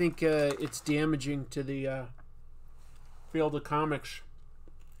 I think it's damaging to the field of comics.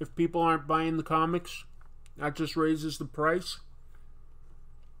 If people aren't buying the comics, that just raises the price.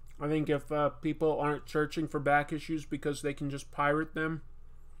 I think if people aren't searching for back issues because they can just pirate them,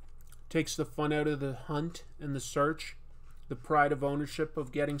 takes the fun out of the hunt and the search, the pride of ownership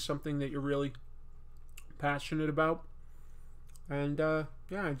of getting something that you're really passionate about. And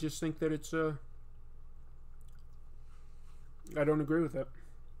yeah, I just think that it's I don't agree with it.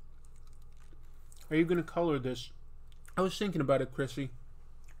 Are you going to color this? I was thinking about it, Chrissy.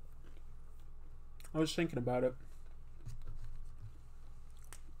 I was thinking about it.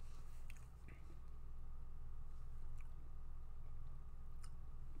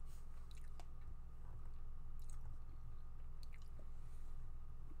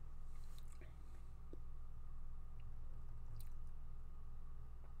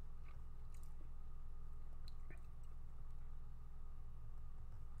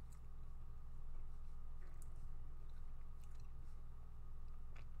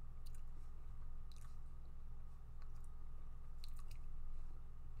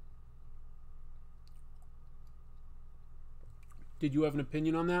 Did you have an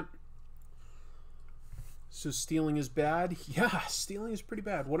opinion on that? So stealing is bad? Yeah, stealing is pretty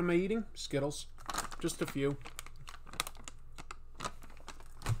bad. What am I eating? Skittles. Just a few.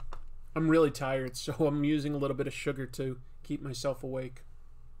 I'm really tired, so I'm using a little bit of sugar to keep myself awake.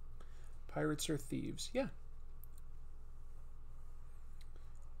 Pirates are thieves. Yeah.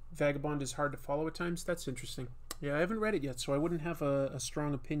 Vagabond is hard to follow at times? That's interesting. Yeah, I haven't read it yet, so I wouldn't have a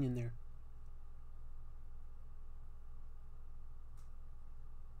strong opinion there.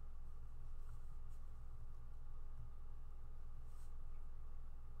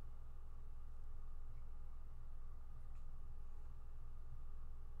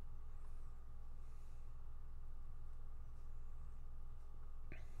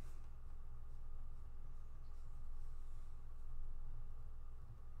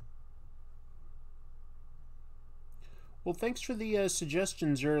 Well, thanks for the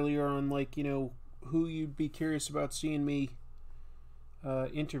suggestions earlier on, like, you know, who you'd be curious about seeing me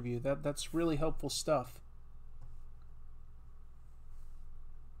interview. That's really helpful stuff.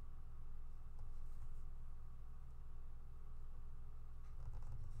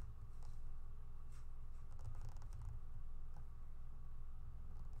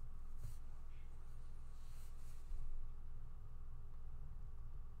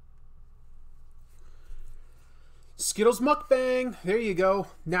 Skittles Mukbang! There you go.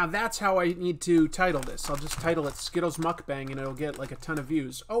 Now that's how I need to title this. I'll just title it Skittles Mukbang and it'll get like a ton of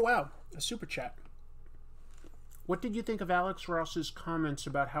views. Oh wow, a super chat. What did you think of Alex Ross's comments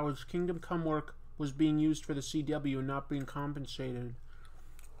about how his Kingdom Come work was being used for the CW and not being compensated?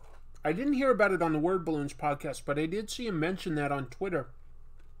 I didn't hear about it on the Word Balloons podcast, but I did see him mention that on Twitter.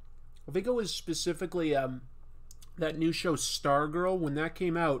 I think it was specifically that new show Stargirl. When that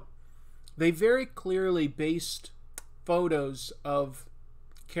came out, they very clearly based photos of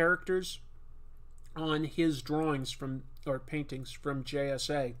characters on his drawings from, or paintings from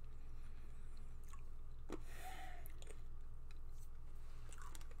JSA.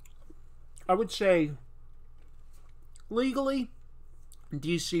 I would say legally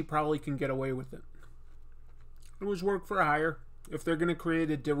DC probably can get away with it. It was work for hire. If they're going to create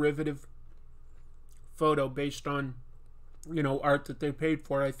a derivative photo based on, you know, art that they paid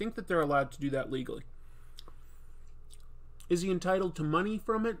for, I think that they're allowed to do that legally. Is he entitled to money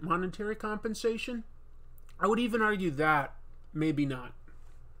from it? Monetary compensation? I would even argue that maybe not.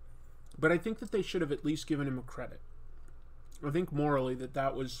 But I think that they should have at least given him a credit. I think morally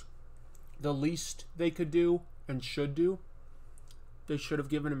that was the least they could do and should do. They should have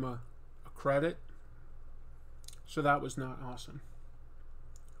given him a credit. So that was not awesome.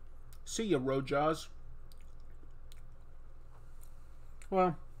 See ya, Rojaws.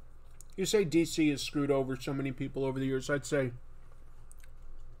 Well, you say DC has screwed over so many people over the years. I'd say,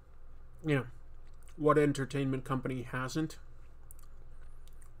 you know, what entertainment company hasn't?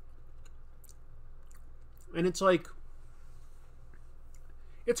 And it's like,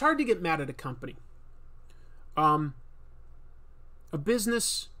 it's hard to get mad at a company. A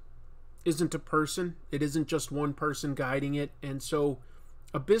business isn't a person. It isn't just one person guiding it. And so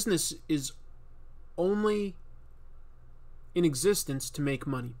a business is only in existence to make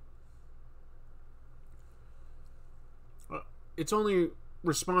money. its only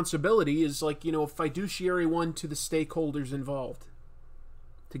responsibility is like, you know, a fiduciary one to the stakeholders involved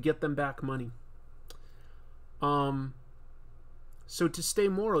to get them back money. So to stay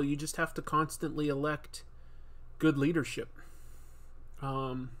moral, you just have to constantly elect good leadership.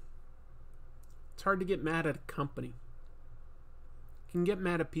 It's hard to get mad at a company. You can get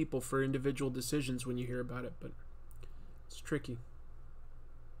mad at people for individual decisions when you hear about it, but it's tricky.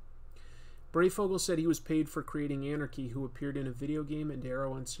 Brayfogle said he was paid for creating Anarchy, who appeared in a video game and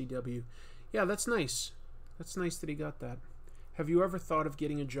Arrow on CW. Yeah, that's nice. That's nice that he got that. Have you ever thought of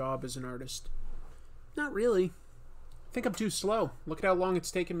getting a job as an artist? Not really. I think I'm too slow. Look at how long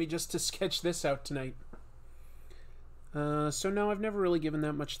it's taken me just to sketch this out tonight. So no, I've never really given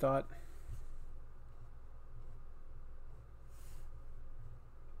that much thought.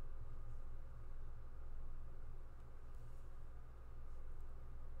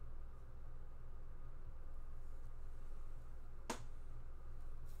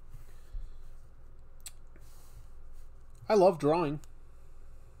 I love drawing.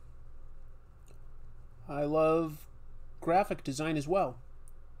 I love graphic design as well.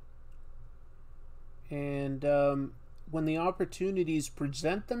 And when the opportunities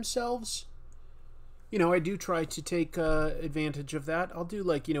present themselves, you know, I do try to take advantage of that. I'll do,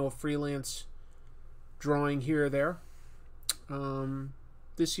 like, you know, a freelance drawing here or there.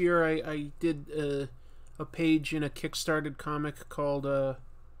 This year I did a page in a Kickstarted comic called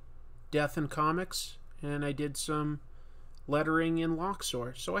Death in Comics, and I did some lettering in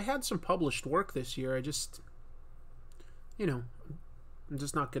Loxor. So I had some published work this year. I just, you know, I'm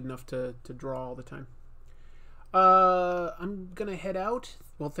just not good enough to draw all the time. I'm gonna head out.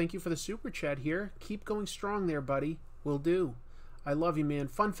 Well, thank you for the super chat here. Keep going strong there, buddy. Will do. I love you, man.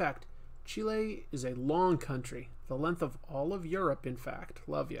 Fun fact, Chile is a long country. The length of all of Europe, in fact.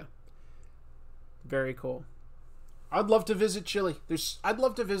 Love you. Very cool. I'd love to visit Chile. I'd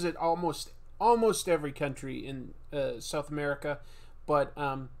love to visit almost every country in South America, but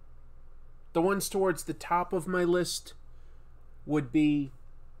the ones towards the top of my list would be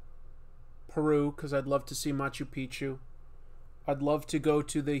Peru, because I'd love to see Machu Picchu. I'd love to go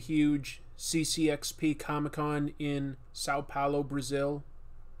to the huge CCXP Comic-Con in Sao Paulo, Brazil.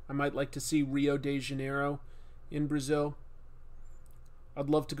 I might like to see Rio de Janeiro in Brazil. I'd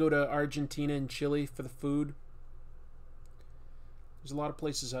love to go to Argentina and Chile for the food. There's a lot of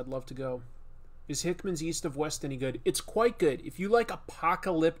places I'd love to go. Is Hickman's East of West any good? It's quite good. If you like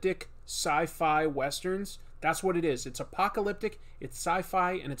apocalyptic sci-fi westerns, that's what it is. It's apocalyptic, it's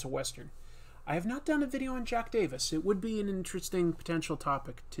sci-fi, and it's a western. I have not done a video on Jack Davis. It would be an interesting potential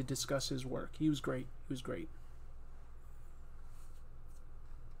topic to discuss his work. He was great. He was great.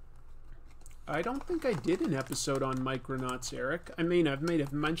 I don't think I did an episode on Micronauts, Eric. I mean, I may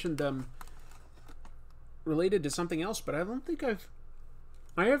have mentioned them related to something else, but I don't think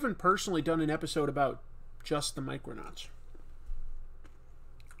I haven't personally done an episode about just the Micronauts.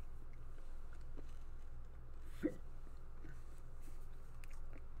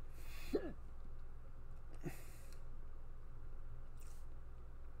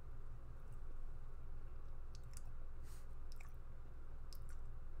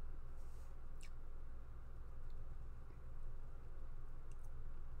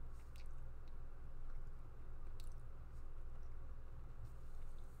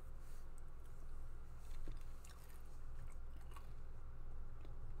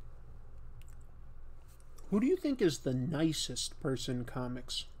 Who do you think is the nicest person in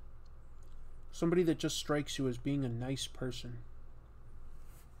comics? Somebody that just strikes you as being a nice person.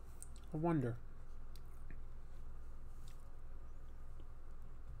 I wonder.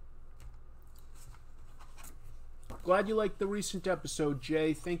 Glad you liked the recent episode,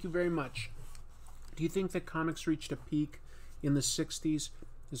 Jay. Thank you very much. Do you think that comics reached a peak in the 60s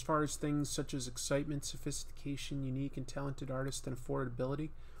as far as things such as excitement, sophistication, unique and talented artists, and affordability?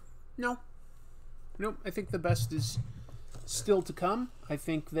 No. Nope, I think the best is still to come. I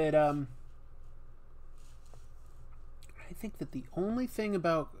think that the only thing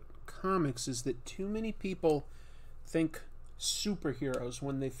about comics is that too many people think superheroes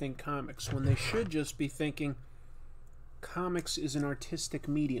when they think comics, when they should just be thinking comics is an artistic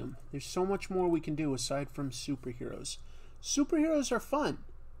medium. There's so much more we can do aside from superheroes. Superheroes are fun,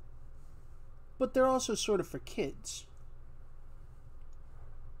 but they're also sort of for kids.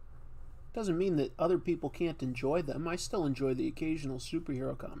 Doesn't mean that other people can't enjoy them. I still enjoy the occasional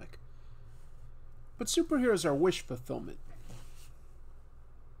superhero comic. But superheroes are wish fulfillment.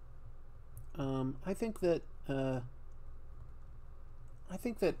 I think that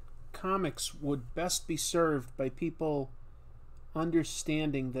comics would best be served by people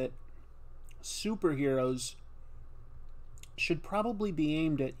understanding that superheroes should probably be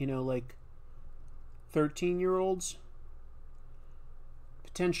aimed at, you know, like 13-year-olds,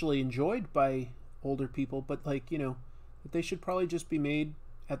 potentially enjoyed by older people, but like, you know, they should probably just be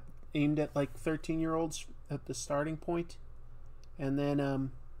aimed at like 13-year-olds at the starting point, and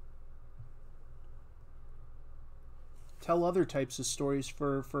then tell other types of stories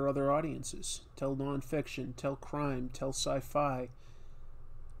for other audiences. Tell nonfiction, tell crime, tell sci-fi,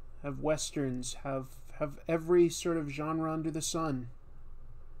 have westerns, have every sort of genre under the sun.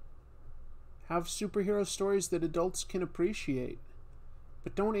 Have superhero stories that adults can appreciate,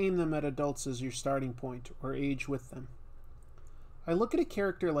 but don't aim them at adults as your starting point or age with them. I look at a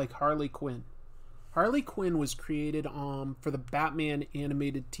character like Harley Quinn. Harley Quinn was created for the Batman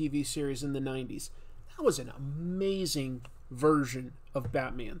animated TV series in the 90s. That was an amazing version of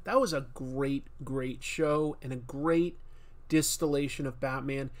Batman. That was a great, great show and a great distillation of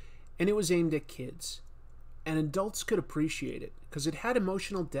Batman, and it was aimed at kids. And adults could appreciate it because it had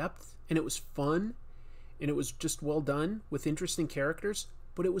emotional depth, and it was fun, and it was just well done with interesting characters,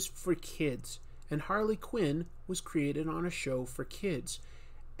 but it was for kids. And Harley Quinn was created on a show for kids.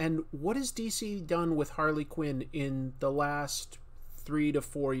 And what has DC done with Harley Quinn in the last 3 to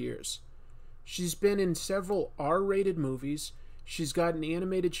 4 years? She's been in several R-rated movies. She's got an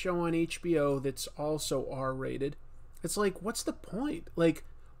animated show on HBO that's also R-rated. It's like, what's the point? Like,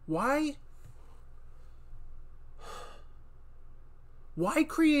 why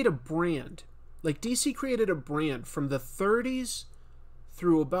create a brand? Like, DC created a brand from the 30s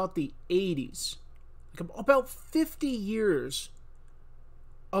through about the 80s. Like, about 50 years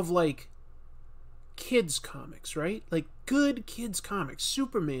of, like, kids comics, right? Like, good kids comics.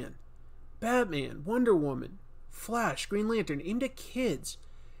 Superman, Batman, Wonder Woman, Flash, Green Lantern, aimed at kids.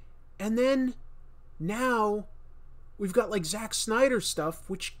 And then now we've got, like, Zack Snyder stuff,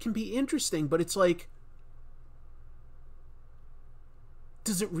 which can be interesting, but it's like,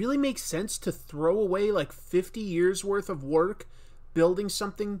 does it really make sense to throw away like 50 years worth of work building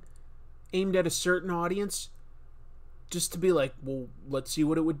something aimed at a certain audience just to be like, well, let's see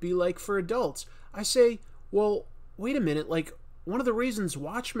what it would be like for adults? I say, well, wait a minute, like, one of the reasons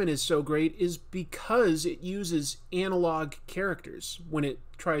Watchmen is so great is because it uses analog characters when it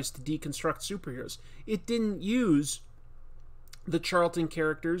tries to deconstruct superheroes. It didn't use the Charlton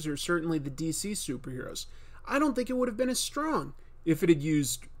characters or certainly the DC superheroes. I don't think it would have been as strong if it had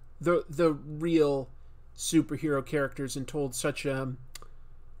used the real superhero characters and told such a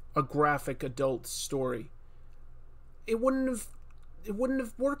graphic adult story. It wouldn't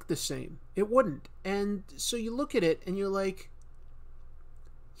have worked the same. It wouldn't. And so you look at it and you're like,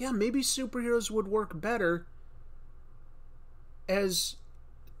 yeah, maybe superheroes would work better as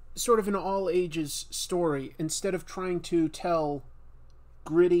sort of an all ages story instead of trying to tell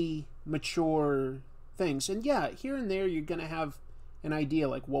gritty, mature things. And yeah, here and there you're going to have an idea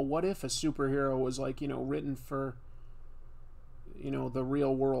like, well, what if a superhero was like, you know, written for, you know, the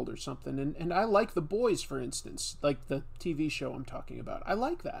real world or something. And I like The Boys, for instance, like the TV show I'm talking about. I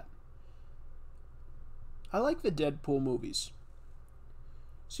like that. I like the Deadpool movies.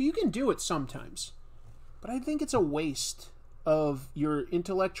 So you can do it sometimes, but I think it's a waste of your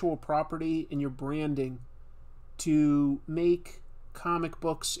intellectual property and your branding to make comic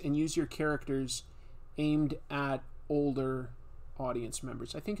books and use your characters aimed at older audience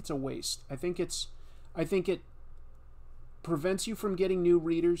members. I think it's a waste. I think it prevents you from getting new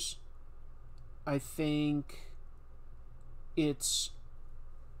readers. I think it's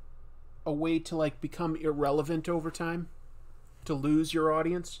a way to like become irrelevant over time, to lose your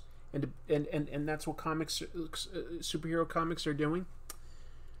audience, and that's what superhero comics are doing.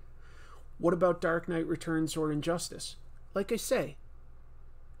 What about Dark Knight Returns or Injustice? Like I say,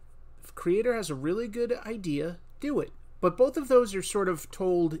 if a creator has a really good idea, do it. But both of those are sort of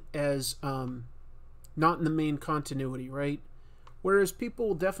told as not in the main continuity, right? Whereas people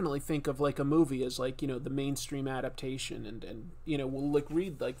will definitely think of like a movie as like, you know, the mainstream adaptation, and you know, will like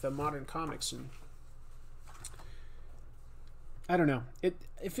read like the modern comics, and I don't know. It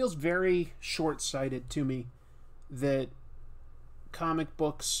feels very short-sighted to me that comic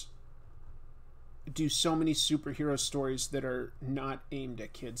books do so many superhero stories that are not aimed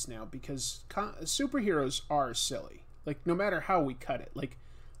at kids now, because superheroes are silly. Like, no matter how we cut it, like,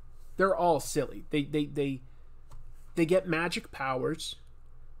 they're all silly. They get magic powers,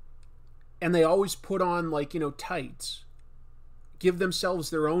 and they always put on, like, you know, tights, give themselves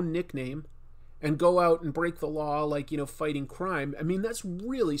their own nickname, and go out and break the law, like, you know, fighting crime. I mean, that's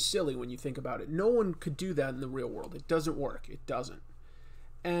really silly when you think about it. No one could do that in the real world. It doesn't work. It doesn't.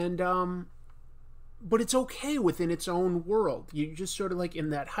 And, but it's okay within its own world. You just sort of, like,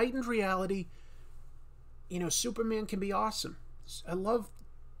 in that heightened reality, you know, Superman can be awesome. I love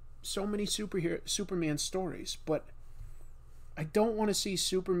so many Superman stories, but I don't want to see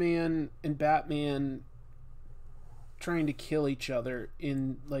Superman and Batman trying to kill each other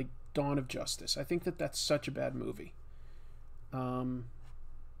in like Dawn of Justice. I think that that's such a bad movie. And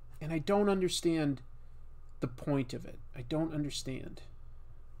I don't understand the point of it. I don't understand.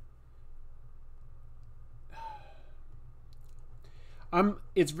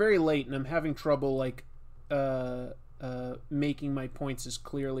 It's very late and I'm having trouble like making my points as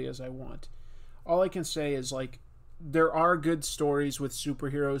clearly as I want. All I can say is like there are good stories with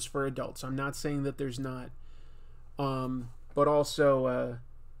superheroes for adults. I'm not saying that there's not. But also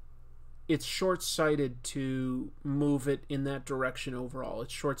it's short-sighted to move it in that direction overall.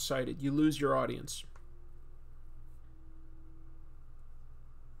 It's short-sighted. You lose your audience.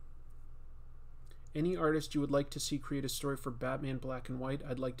 Any artist you would like to see create a story for Batman Black and White?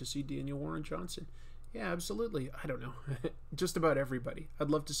 I'd like to see Daniel Warren Johnson. Yeah, absolutely. I don't know. Just about everybody. I'd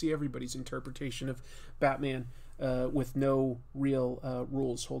love to see everybody's interpretation of Batman with no real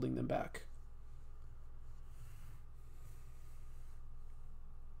rules holding them back.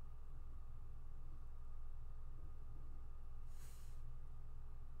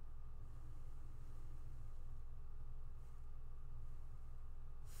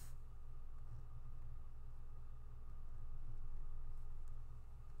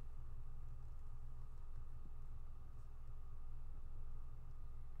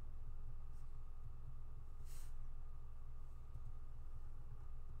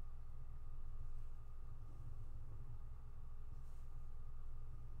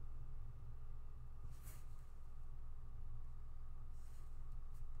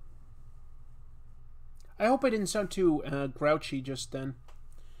 I hope I didn't sound too grouchy just then.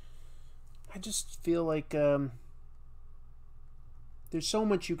 I just feel like there's so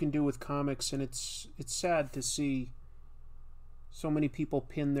much you can do with comics, and it's sad to see so many people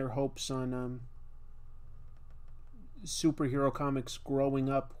pin their hopes on superhero comics growing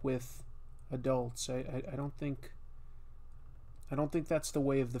up with adults. I don't think that's the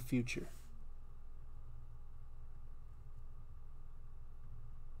way of the future.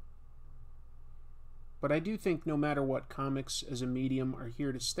 But I do think no matter what, comics as a medium are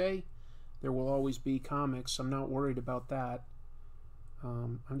here to stay. There will always be comics. I'm not worried about that.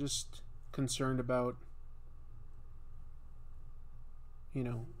 I'm just concerned about, you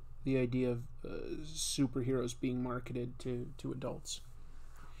know, the idea of superheroes being marketed to adults.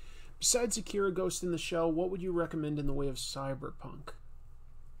 Besides Akira, Ghost in the Shell, what would you recommend in the way of cyberpunk?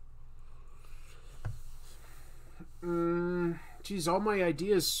 Geez, all my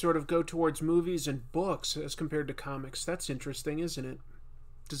ideas sort of go towards movies and books as compared to comics. That's interesting, isn't it?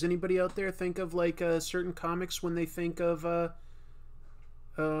 Does anybody out there think of like certain comics when they think of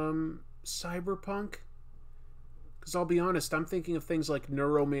cyberpunk? Because I'll be honest, I'm thinking of things like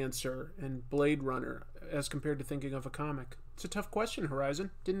Neuromancer and Blade Runner as compared to thinking of a comic. It's a tough question, Horizon.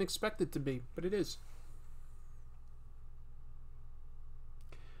 Didn't expect it to be, but it is.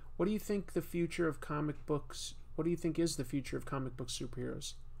 What do you think the future of comic books... What do you think is the future of comic book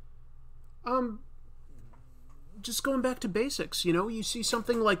superheroes? Just going back to basics, you know? You see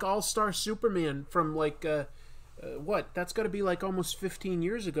something like All-Star Superman from, like, what? That's got to be, like, almost 15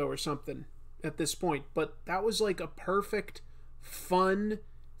 years ago or something at this point. But that was, like, a perfect, fun,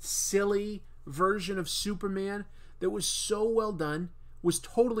 silly version of Superman that was so well done, was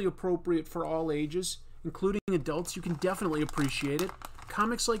totally appropriate for all ages, including adults. You can definitely appreciate it.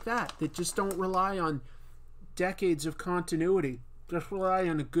 Comics like that just don't rely on decades of continuity, just rely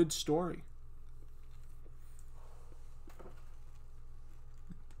on a good story.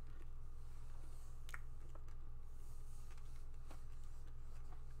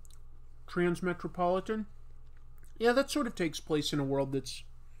 Transmetropolitan? Yeah, that sort of takes place in a world that's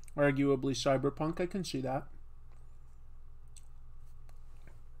arguably cyberpunk. I can see that.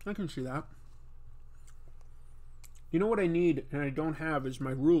 I can see that. You know what I need and I don't have is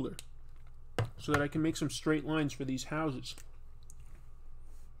my ruler, so that I can make some straight lines for these houses.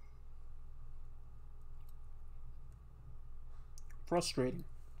 Frustrating.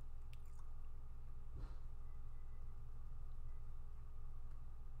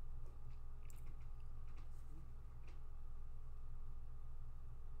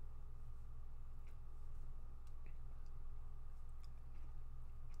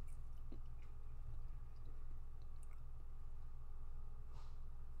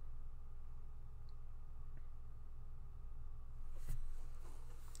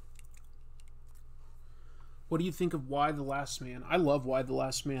 What do you think of Y the Last Man? I love Y the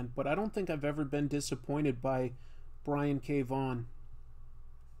Last Man, but I don't think I've ever been disappointed by Brian K. Vaughan.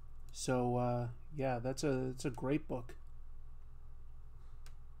 So yeah, it's a great book.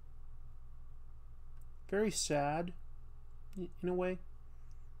 Very sad in a way,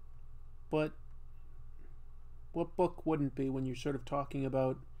 but what book wouldn't be when you're sort of talking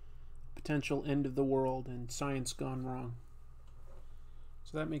about potential end of the world and science gone wrong?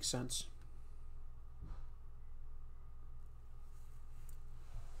 So that makes sense.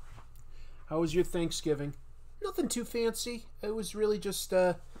 How was your Thanksgiving? Nothing too fancy. It was really just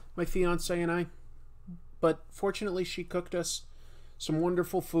my fiance and I. But fortunately, she cooked us some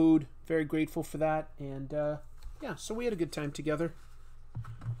wonderful food. Very grateful for that. And yeah, so we had a good time together.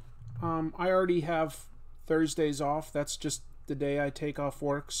 I already have Thursdays off. That's just the day I take off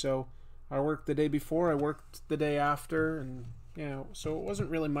work. So I worked the day before, I worked the day after, and you know, so it wasn't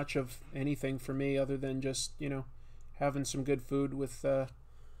really much of anything for me other than just, you know, having some good food with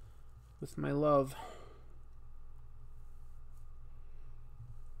my love.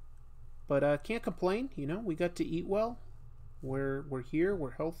 But can't complain, you know. We got to eat well. We're here.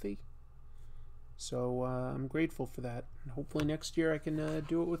 We're healthy. So I'm grateful for that. And hopefully next year I can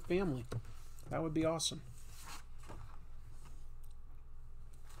do it with family. That would be awesome.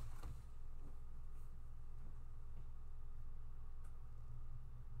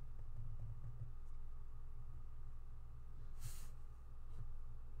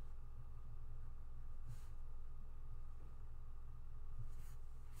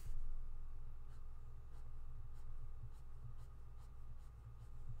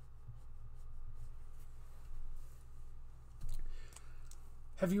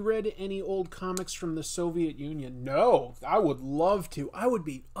 Have you read any old comics from the Soviet Union? No, I would love to. I would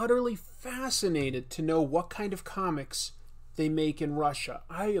be utterly fascinated to know what kind of comics they make in Russia.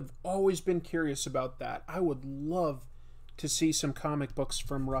 I have always been curious about that. I would love to see some comic books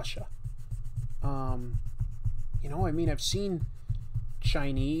from Russia. You know, I mean, I've seen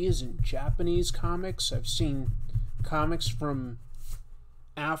Chinese and Japanese comics. I've seen comics from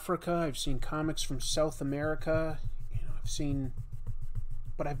Africa. I've seen comics from South America. You know, I've seen...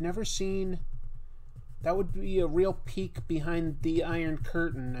 But I've never seen... That would be a real peek behind the Iron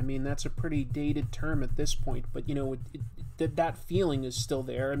Curtain. I mean, that's a pretty dated term at this point, but you know, that feeling is still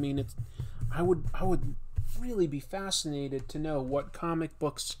there. I mean, I would really be fascinated to know what comic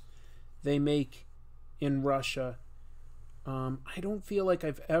books they make in Russia. I don't feel like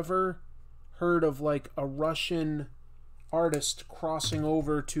I've ever heard of like a Russian artist crossing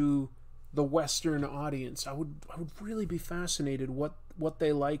over to the Western audience. I would really be fascinated what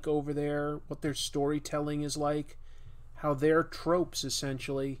they like over there, what their storytelling is like, how their tropes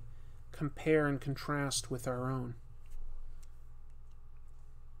essentially compare and contrast with our own.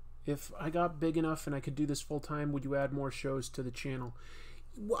 If I got big enough and I could do this full time, would you add more shows to the channel?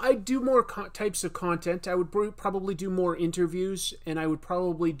 I'd do more types of content. I would probably do more interviews, and I would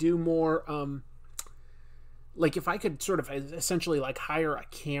probably do more like if I could sort of essentially like hire a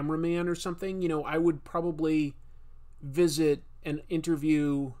cameraman or something, you know, I would probably visit and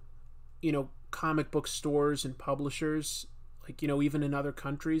interview, you know, comic book stores and publishers, like, you know, even in other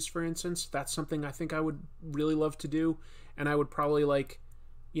countries, for instance. That's something I think I would really love to do. And I would probably, like,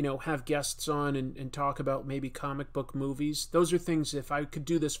 you know, have guests on and talk about maybe comic book movies. Those are things, if I could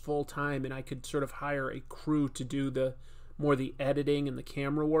do this full time and I could sort of hire a crew to do the editing and the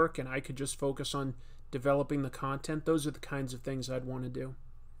camera work, and I could just focus on developing the content, those are the kinds of things I'd want to do.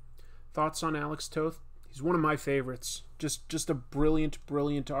 Thoughts on Alex Toth? He's one of my favorites. Just a brilliant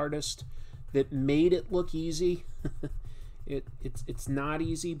artist that made it look easy. It's not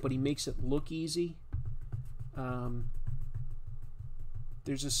easy, but he makes it look easy.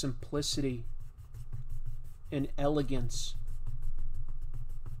 There's a simplicity and elegance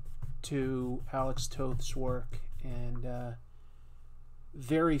to Alex Toth's work, and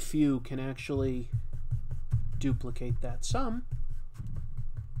very few can actually duplicate that. Some,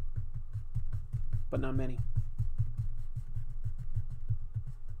 but not many.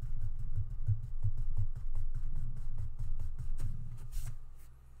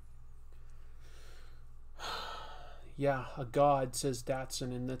 Yeah, a god, says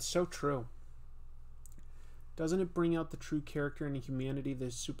Datsun, and that's so true. Doesn't it bring out the true character and humanity the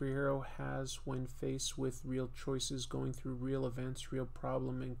superhero has when faced with real choices, going through real events, real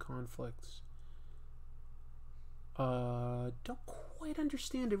problem and conflicts? Don't quite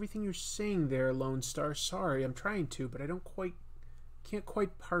understand everything you're saying there, Lone Star. Sorry, I'm trying to, but I can't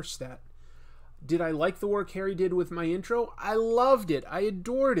quite parse that. Did I like the work Harry did with my intro? I loved it. I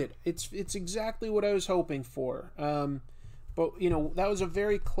adored it. It's exactly what I was hoping for. But, you know, that was a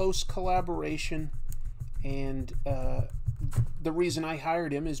very close collaboration, and the reason I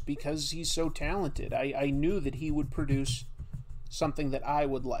hired him is because he's so talented. I knew that he would produce something that I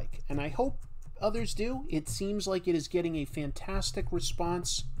would like, and I hope others do. It seems like it is getting a fantastic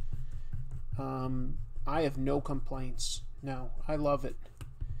response. I have no complaints. No, I love it.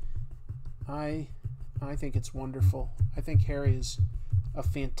 I think it's wonderful. I think Harry is a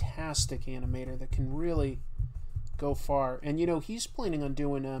fantastic animator that can really go far. And you know, he's planning on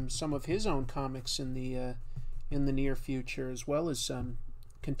doing some of his own comics in the near future, as well as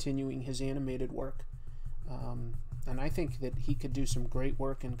continuing his animated work. And I think that he could do some great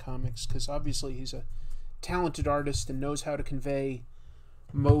work in comics, because obviously he's a talented artist and knows how to convey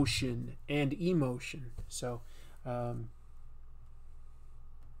motion and emotion. So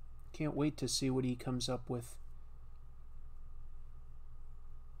can't wait to see what he comes up with.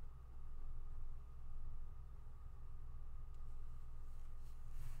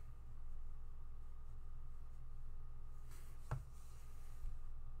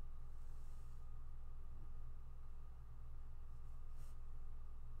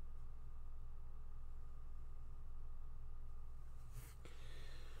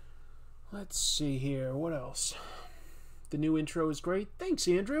 Let's see here. What else? The new intro is great. Thanks,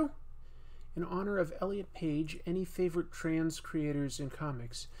 Andrew. In honor of Elliot Page, any favorite trans creators in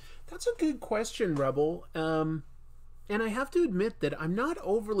comics? That's a good question, Rebel. And I have to admit that I'm not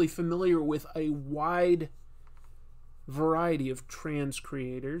overly familiar with a wide variety of trans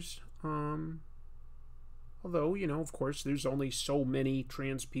creators. Although, you know, of course, there's only so many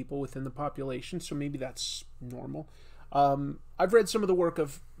trans people within the population, so maybe that's normal. I've read some of the work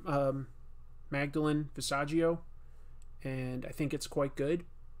of Magdalene Visaggio, and I think it's quite good.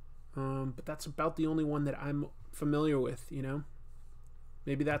 But that's about the only one that I'm familiar with, you know.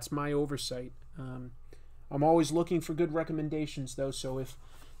 Maybe that's my oversight. I'm always looking for good recommendations, though, so if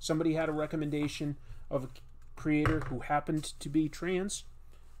somebody had a recommendation of a creator who happened to be trans,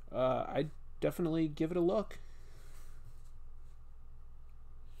 I'd definitely give it a look.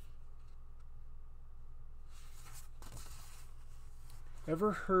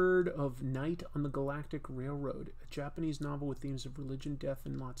 Ever heard of Night on the Galactic Railroad, a Japanese novel with themes of religion, death,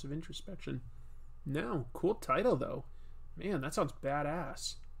 and lots of introspection? No. Cool title, though. Man, that sounds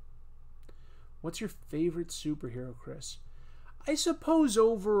badass. What's your favorite superhero, Chris? I suppose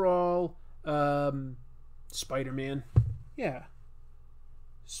overall, Spider-Man. Yeah.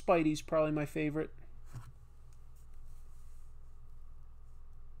 Spidey's probably my favorite.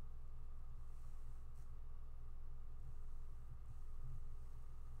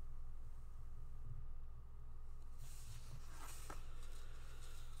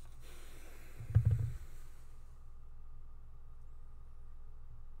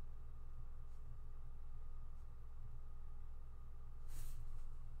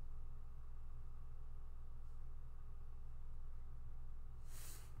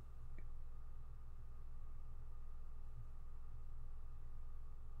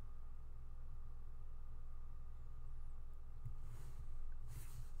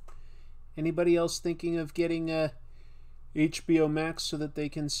 Anybody else thinking of getting HBO Max so that they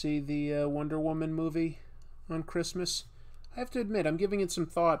can see the Wonder Woman movie on Christmas? I have to admit, I'm giving it some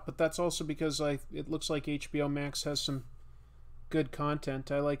thought, but that's also because it looks like HBO Max has some good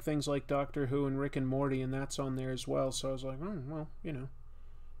content. I like things like Doctor Who and Rick and Morty, and that's on there as well. So I was like, oh, well, you know,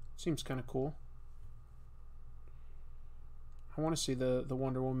 seems kind of cool. I want to see the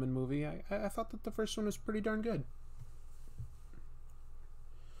Wonder Woman movie. I thought that the first one was pretty darn good.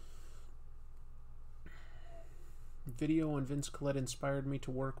 Video on Vince Collette inspired me to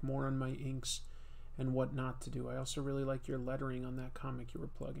work more on my inks and what not to do. I also really like your lettering on that comic you were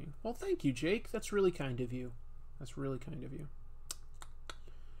plugging. Well, thank you, Jake. That's really kind of you. That's really kind of you.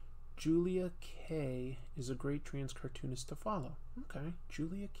 Julia K is a great trans cartoonist to follow. Okay,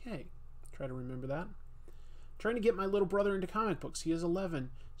 Julia K. Try to remember that. Trying to get my little brother into comic books. He is 11.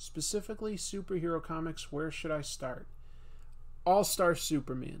 Specifically superhero comics. Where should I start? All-Star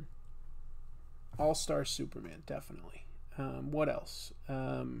Superman. All-Star Superman, definitely. What else?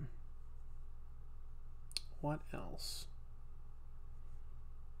 What else?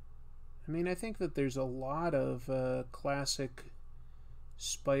 I mean, I think that there's a lot of classic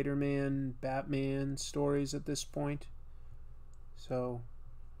Spider-Man, Batman stories at this point. So,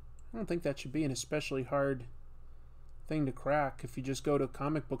 I don't think that should be an especially hard thing to crack if you just go to a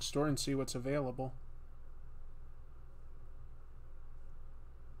comic book store and see what's available.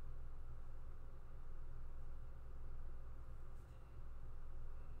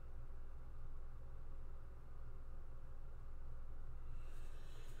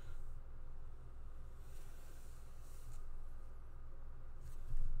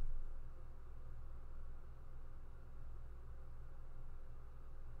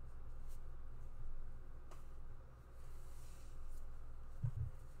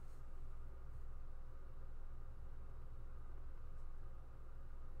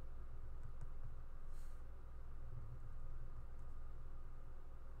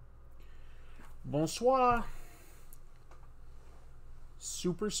 Bonsoir.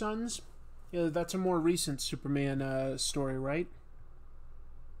 Super Sons? Yeah, that's a more recent Superman story, right?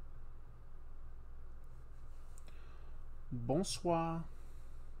 Bonsoir.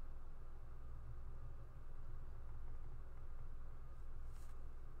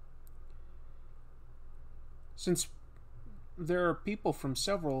 Since there are people from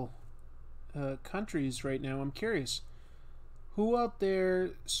several countries right now, I'm curious. Who out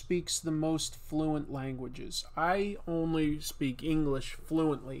there speaks the most fluent languages? I only speak English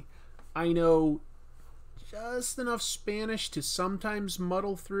fluently. I know just enough Spanish to sometimes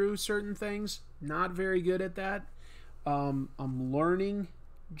muddle through certain things. Not very good at that. I'm learning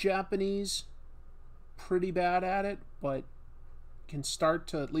Japanese. Pretty bad at it, but can start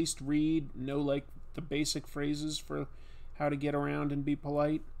to at least read, know like the basic phrases for how to get around and be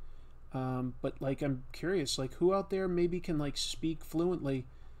polite. But like, I'm curious, like, who out there maybe can like speak fluently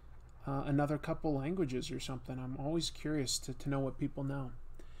another couple languages or something? I'm always curious to know what people know.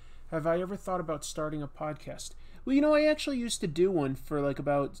 Have I ever thought about starting a podcast? Well, you know, I actually used to do one for like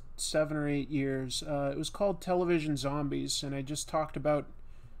about 7 or 8 years. It was called Television Zombies, and I just talked about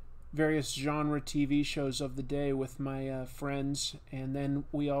various genre TV shows of the day with my friends, and then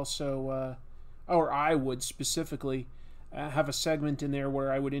we also, or I would specifically, have a segment in there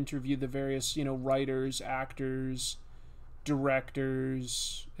where I would interview the various, you know, writers, actors,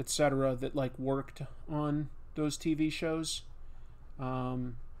 directors, etc. that like worked on those TV shows.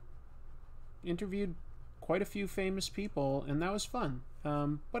 Interviewed quite a few famous people, and that was fun.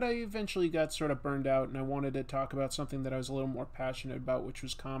 But I eventually got sort of burned out, and I wanted to talk about something that I was a little more passionate about, which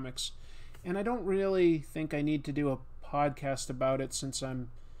was comics. And I don't really think I need to do a podcast about it, since I'm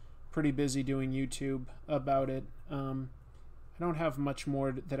pretty busy doing YouTube about it. I don't have much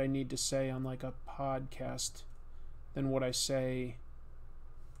more that I need to say on like a podcast than what I say,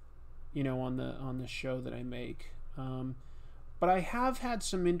 you know, on the show that I make. But I have had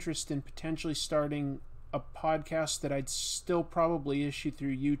some interest in potentially starting a podcast that I'd still probably issue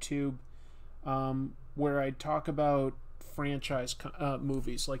through YouTube, where I'd talk about franchise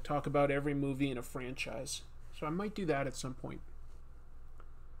movies, like talk about every movie in a franchise. So I might do that at some point.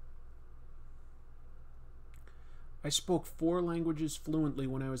 I spoke 4 languages fluently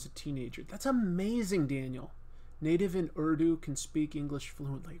when I was a teenager. That's amazing, Daniel. Native in Urdu, can speak English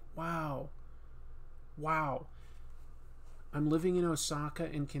fluently. Wow. Wow. I'm living in Osaka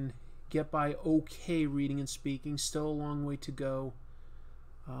and can get by okay reading and speaking. Still a long way to go.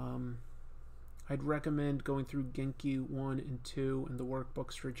 I'd recommend going through Genki 1 and 2 and the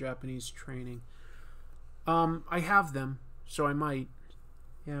workbooks for Japanese training. I have them, so I might.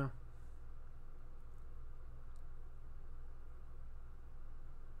 Yeah.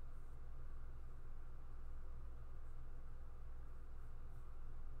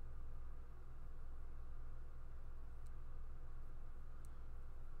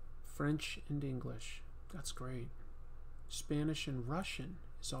 French and English. That's great. Spanish and Russian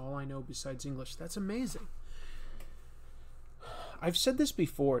is all I know besides English. That's amazing. I've said this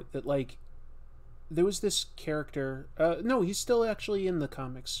before, that like there was this character, no, he's still actually in the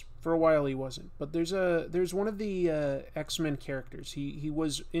comics. For a while he wasn't, but there's one of the X-Men characters. He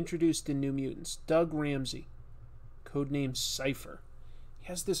was introduced in New Mutants, Doug Ramsey, codename Cypher. He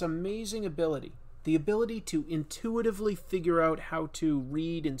has this amazing ability. The ability to intuitively figure out how to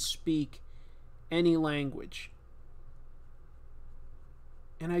read and speak any language.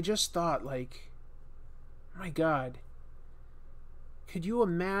 And I just thought, like, my God, could you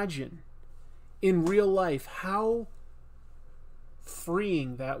imagine in real life how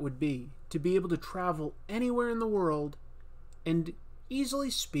freeing that would be, to be able to travel anywhere in the world and easily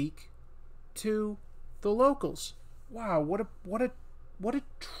speak to the locals? Wow, what a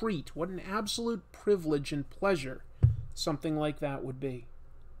treat, what an absolute privilege and pleasure something like that would be.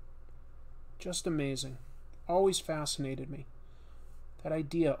 Just amazing. Always fascinated me. That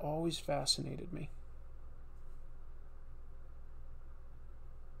idea always fascinated me.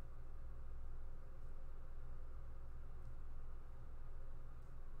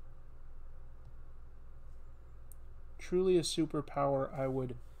 Truly a superpower I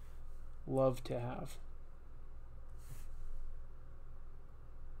would love to have.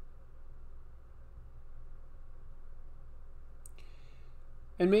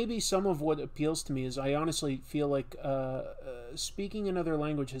 And maybe some of what appeals to me is I honestly feel like speaking another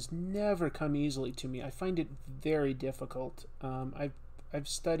language has never come easily to me. I find it very difficult. I've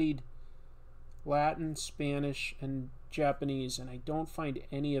studied Latin, Spanish, and Japanese, and I don't find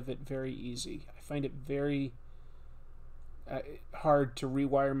any of it very easy. I find it very hard to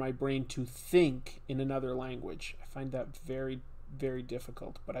rewire my brain to think in another language. I find that very very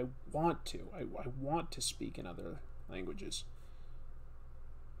difficult, but I want to. I want to speak in other languages.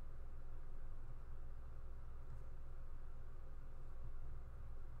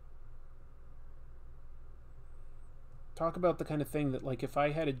 Talk about the kind of thing that, like, if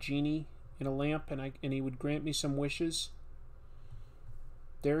I had a genie in a lamp and he would grant me some wishes,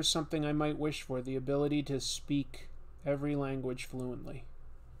 there's something I might wish for, the ability to speak every language fluently.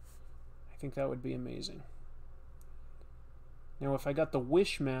 I think that would be amazing. Now, if I got the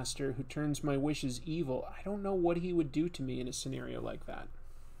wish master who turns my wishes evil, I don't know what he would do to me in a scenario like that.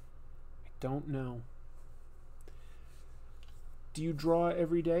 I don't know. Do you draw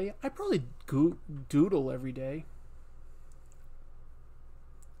every day? I probably doodle every day.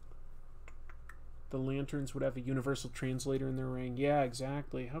 The lanterns would have a universal translator in their ring. Yeah,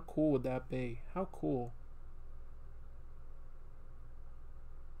 exactly. How cool would that be? How cool.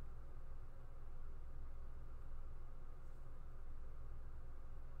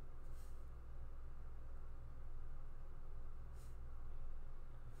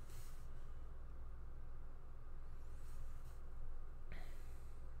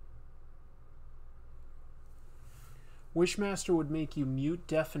 Wishmaster would make you mute,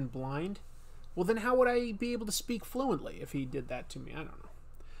 deaf, and blind. Well, then how would I be able to speak fluently if he did that to me? I don't know.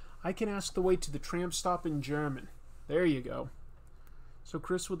 I can ask the way to the tram stop in German. There you go. So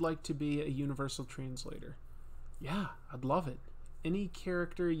Chris would like to be a universal translator. Yeah, I'd love it. Any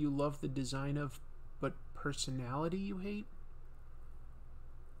character you love the design of, but personality you hate?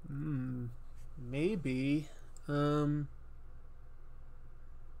 Maybe.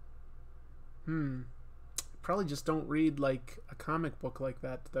 Probably just don't read, like, a comic book like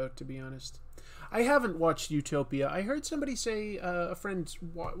that, though, to be honest. I haven't watched Utopia. I heard somebody say a friend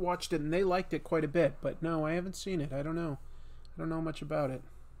watched it and they liked it quite a bit, but no, I haven't seen it. I don't know. I don't know much about it.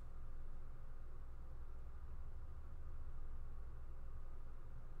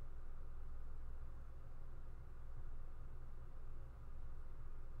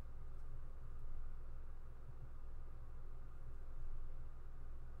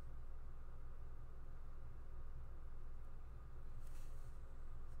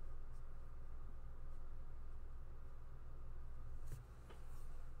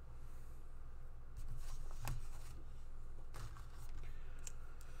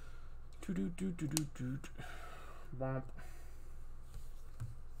 Bump.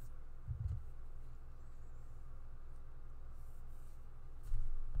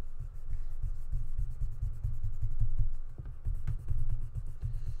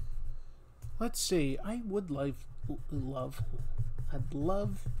 Let's see. I would I'd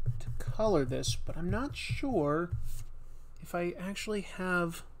love to color this, but I'm not sure if I actually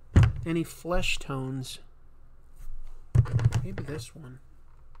have any flesh tones. Maybe this one.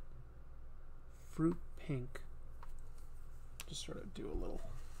 Fruit pink. Just sort of do a little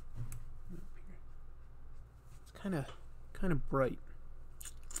up here. It's kind of bright.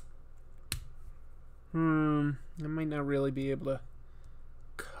 I might not really be able to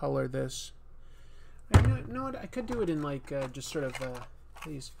color this. You know what? I could do it in, like, just sort of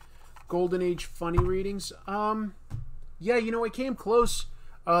these Golden Age funny readings. Yeah, you know, I came close.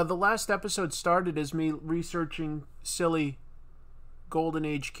 The last episode started as me researching silly Golden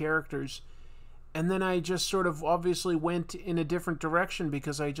Age characters. And then I just sort of obviously went in a different direction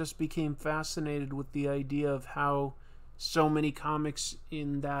because I just became fascinated with the idea of how so many comics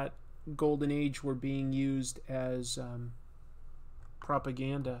in that Golden Age were being used as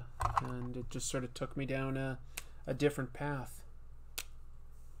propaganda. And it just sort of took me down a different path.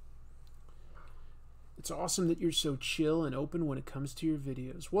 It's awesome that you're so chill and open when it comes to your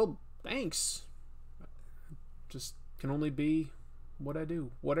videos. Well, thanks. Just can only be what I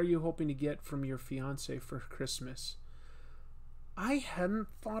do. What are you hoping to get from your fiance for Christmas? I hadn't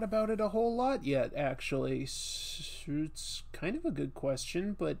thought about it a whole lot yet, actually. It's kind of a good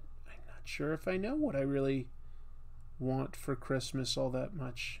question, but I'm not sure if I know what I really want for Christmas all that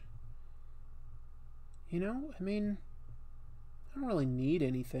much. You know, I mean, I don't really need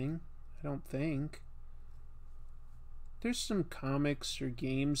anything, I don't think. There's some comics or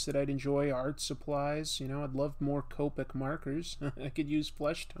games that I'd enjoy, art supplies. You know, I'd love more Copic markers. I could use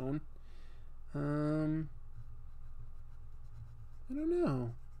flesh tone. I don't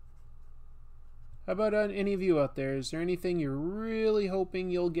know. How about any of you out there? Is there anything you're really hoping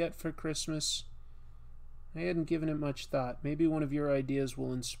you'll get for Christmas? I hadn't given it much thought. Maybe one of your ideas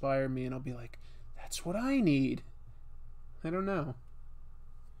will inspire me and I'll be like, that's what I need. I don't know.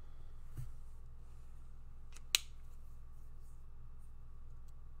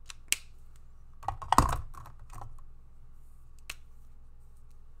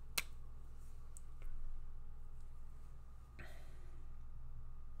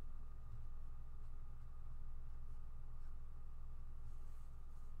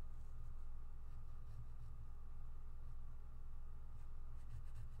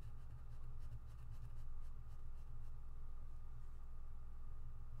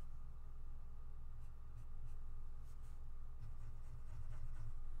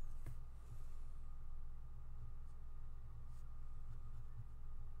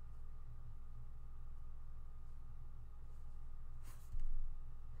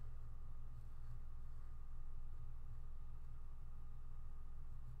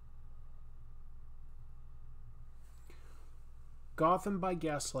 Gotham by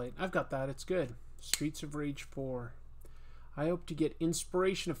Gaslight. I've got that. It's good. Streets of Rage 4. I hope to get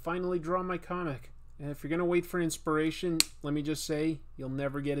inspiration to finally draw my comic. And if you're going to wait for inspiration, let me just say, you'll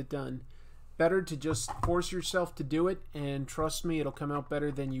never get it done. Better to just force yourself to do it, and trust me, it'll come out better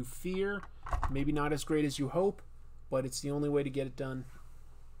than you fear. Maybe not as great as you hope, but it's the only way to get it done.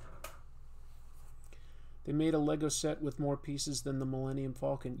 They made a Lego set with more pieces than the Millennium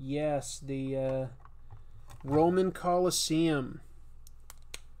Falcon. Yes, the Roman Colosseum.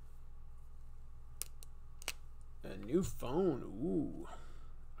 A new phone. Ooh.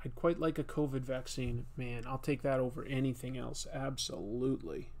 I'd quite like a COVID vaccine. Man, I'll take that over anything else.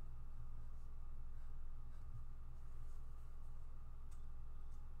 Absolutely.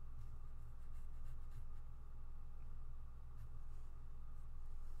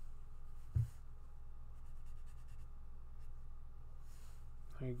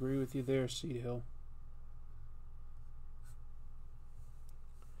 I agree with you there, Seed Hill.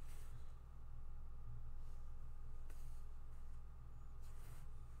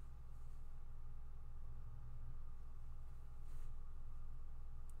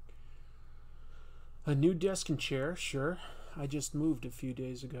 A new desk and chair, sure. I just moved a few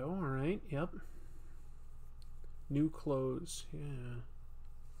days ago. All right, yep. New clothes, yeah.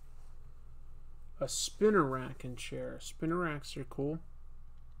 A spinner rack and chair. Spinner racks are cool.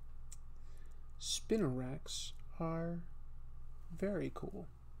 Spinner racks are very cool.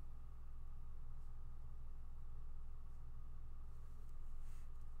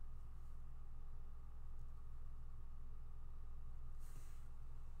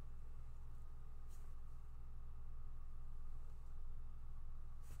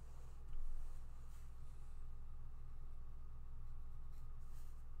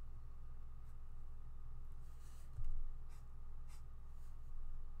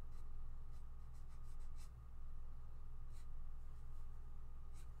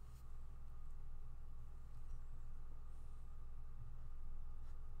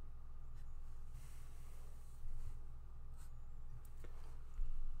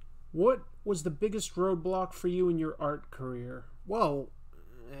 What was the biggest roadblock for you in your art career? Well,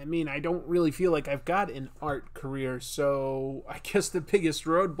 I mean, I don't really feel like I've got an art career, so I guess the biggest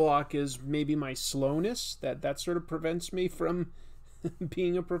roadblock is maybe my slowness. That sort of prevents me from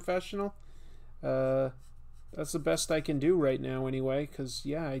being a professional. That's the best I can do right now anyway, because,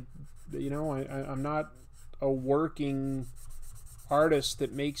 yeah, I'm not a working artist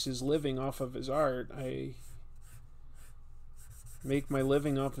that makes his living off of his art. I make my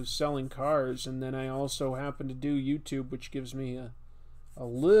living off of selling cars, and then I also happen to do YouTube, which gives me a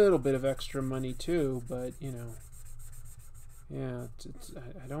little bit of extra money too. But you know, yeah,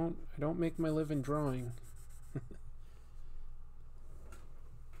 I don't make my living drawing.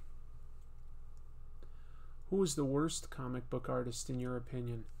 Who is the worst comic book artist in your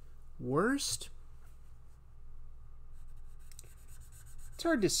opinion? Worst? It's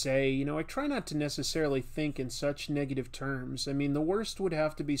hard to say. You know, I try not to necessarily think in such negative terms. I mean, the worst would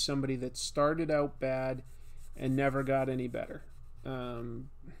have to be somebody that started out bad and never got any better.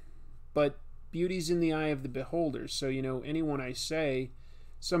 But beauty's in the eye of the beholder. So, you know, anyone I say,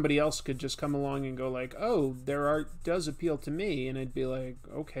 somebody else could just come along and go like, oh, their art does appeal to me. And I'd be like,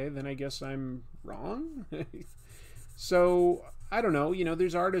 okay, then I guess I'm wrong. So, I don't know. You know,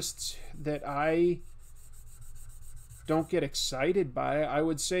 there's artists that I don't get excited by. I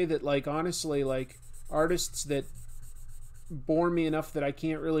would say that, like, honestly, like, artists that bore me enough that I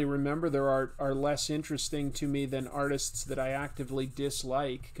can't really remember their art are less interesting to me than artists that I actively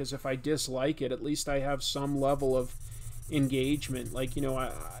dislike, because if I dislike it, at least I have some level of engagement. Like, you know,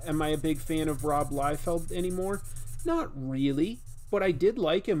 am I a big fan of Rob Liefeld anymore? Not really, but I did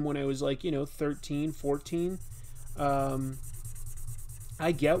like him when I was, like, you know, 13, 14.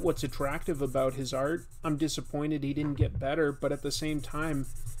 I get what's attractive about his art. I'm disappointed he didn't get better, but at the same time,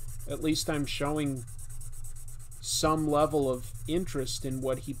 at least I'm showing some level of interest in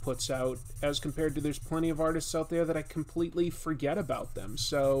what he puts out, as compared to there's plenty of artists out there that I completely forget about them.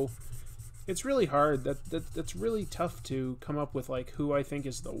 So it's really hard. That's really tough to come up with, like, who I think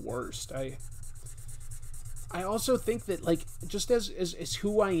is the worst. I also think that, like, just as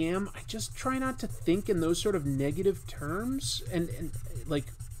who I am, I just try not to think in those sort of negative terms and like,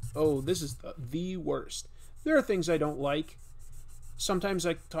 oh, this is the worst. There are things I don't like. Sometimes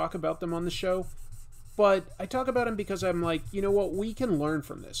I talk about them on the show, but I talk about them because I'm like, you know what, we can learn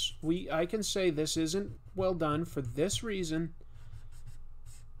from this. I can say this isn't well done for this reason,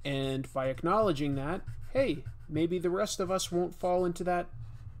 and by acknowledging that, hey, maybe the rest of us won't fall into that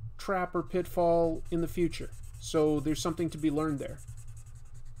trap or pitfall in the future. So there's something to be learned there.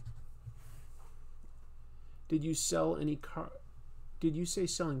 Did you sell any Did you say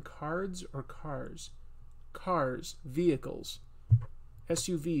selling cards or cars? Cars, vehicles,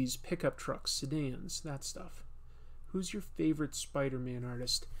 SUVs, pickup trucks, sedans, that stuff. Who's your favorite Spider-Man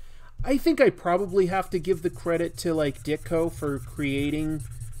artist? I think I probably have to give the credit to like Ditko for creating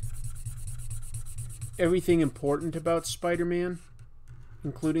everything important about Spider-Man,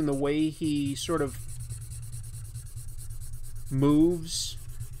 including the way he sort of moves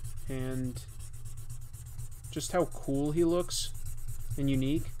and just how cool he looks and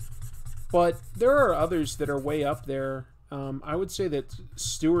unique. But there are others that are way up there. I would say that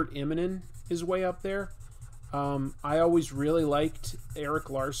Stuart Immonen is way up there. I always really liked Eric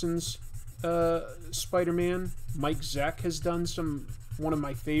Larson's Spider-Man. Mike Zeck has done one of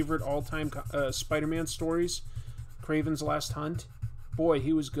my favorite all-time Spider-Man stories, Kraven's Last Hunt. Boy,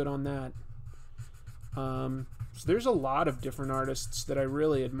 he was good on that. So there's a lot of different artists that I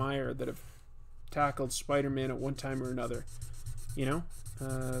really admire that have tackled Spider-Man at one time or another. You know,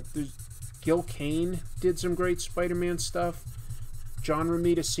 there's Gil Kane did some great Spider-Man stuff. John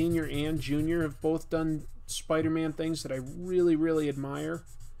Romita Sr. and Jr. have both done Spider-Man things that I really, really admire.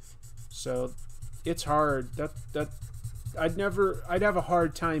 So it's hard. I'd have a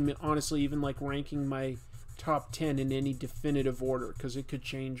hard time, honestly, even like ranking my top 10 in any definitive order, because it could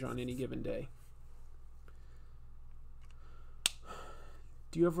change on any given day.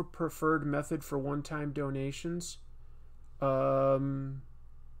 Do you have a preferred method for one-time donations?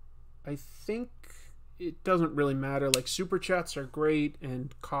 I think it doesn't really matter. Like, super chats are great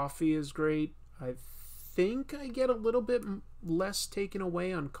and coffee is great. I think I get a little bit less taken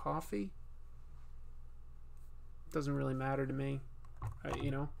away on coffee. Doesn't really matter to me.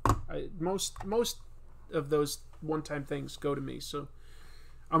 Most of those one-time things go to me, so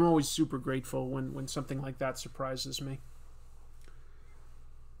I'm always super grateful when something like that surprises me.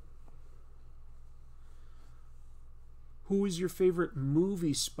 Who is your favorite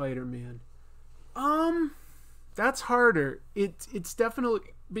movie Spider-Man? That's harder. It's definitely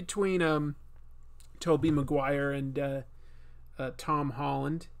between Tobey Maguire and Tom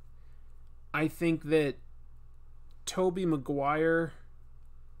Holland. I think that Tobey Maguire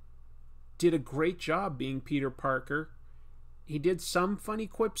did a great job being Peter Parker. He did some funny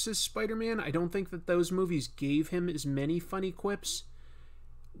quips as Spider-Man. I don't think that those movies gave him as many funny quips,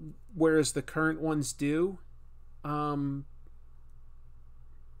 whereas the current ones do.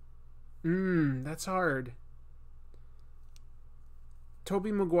 That's hard.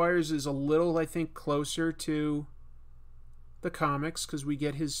 Tobey Maguire's is a little, I think, closer to the comics, because we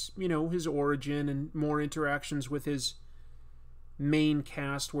get his, his origin and more interactions with his main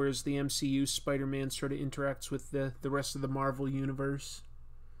cast, whereas the MCU Spider-Man sort of interacts with the rest of the Marvel universe.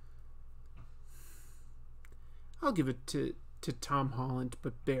 I'll give it to Tom Holland,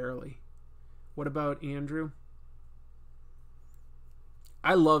 but barely. What about Andrew?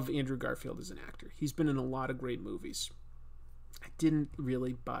 I love Andrew Garfield as an actor. He's been in a lot of great movies. I didn't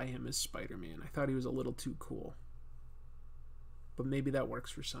really buy him as Spider-Man. I thought he was a little too cool. But maybe that works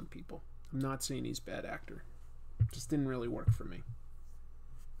for some people. I'm not saying he's a bad actor. It just didn't really work for me.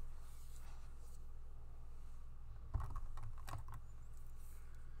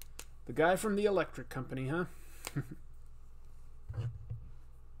 The guy from the electric company, huh?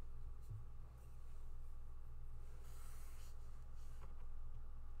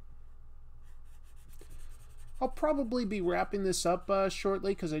 I'll probably be wrapping this up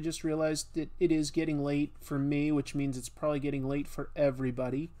shortly, because I just realized that it is getting late for me, which means it's probably getting late for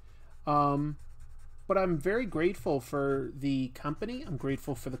everybody. But I'm very grateful for the company. I'm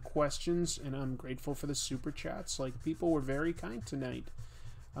grateful for the questions, and I'm grateful for the super chats. Like, people were very kind tonight.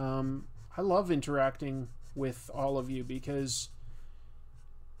 I love interacting with all of you, because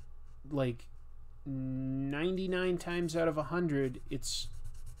like 99 times out of 100,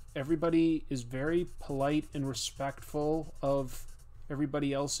 everybody is very polite and respectful of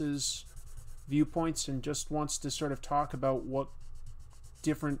everybody else's viewpoints and just wants to sort of talk about what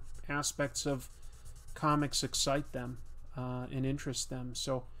different aspects of comics excite them and interest them.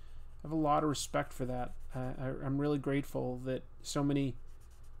 So I have a lot of respect for that. I'm really grateful that so many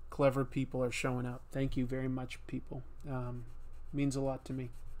clever people are showing up. Thank you very much, people. Means a lot to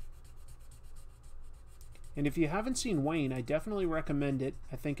me. And if you haven't seen Wayne, I definitely recommend it.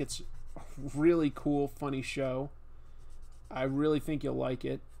 I think it's a really cool, funny show. I really think you'll like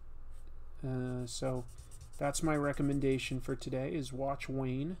it. So that's my recommendation for today, is watch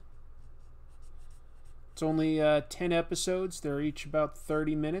Wayne. It's only 10 episodes. They're each about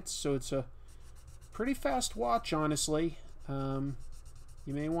 30 minutes, so it's a pretty fast watch, honestly. You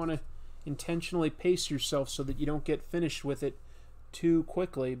may want to intentionally pace yourself so that you don't get finished with it too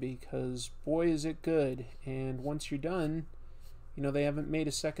quickly, because boy is it good. And once you're done, You know, they haven't made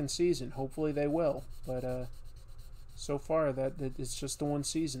a second season. Hopefully they will. But so far, that it's just the one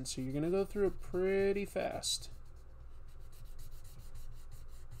season. So you're going to go through it pretty fast.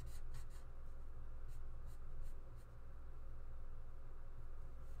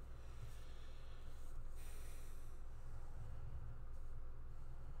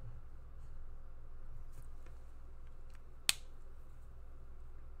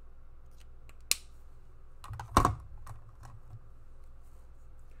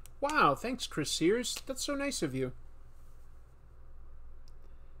 Wow, thanks, Chris Sears. That's so nice of you.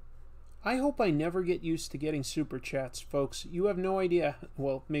 I hope I never get used to getting super chats, folks. You have no idea.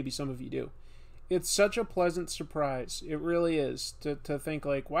 Well, maybe some of you do. It's such a pleasant surprise. It really is. To think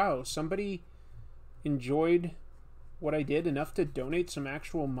like, wow, somebody enjoyed what I did enough to donate some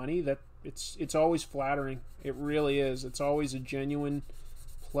actual money. That it's always flattering. It really is. It's always a genuine,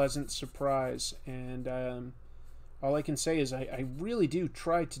 pleasant surprise. And all I can say is I really do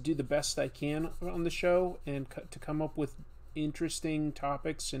try to do the best I can on the show and to come up with interesting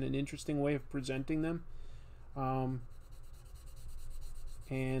topics and an interesting way of presenting them. I've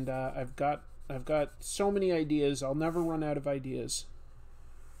got so many ideas. I'll never run out of ideas.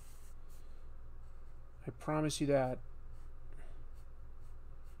 I promise you that.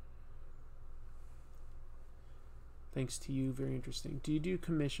 Thanks to you. Very interesting. Do you do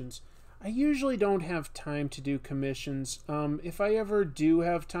commissions? I usually don't have time to do commissions. If I ever do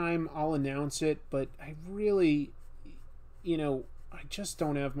have time, I'll announce it, but I really, you know, I just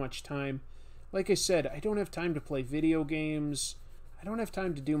don't have much time. Like I said, I don't have time to play video games. I don't have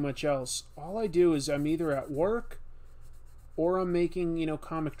time to do much else. All I do is I'm either at work, or I'm making, you know,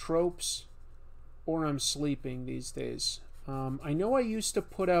 comic tropes, or I'm sleeping these days. I know I used to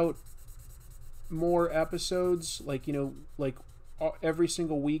put out more episodes, like, you know, like every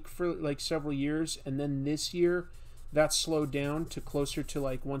single week for like several years, and then this year that slowed down to closer to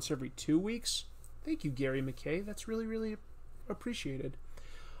like once every 2 weeks. Thank you, Gary McKay. That's really, really appreciated.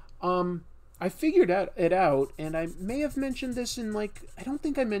 I figured it out, and I may have mentioned this in like, I don't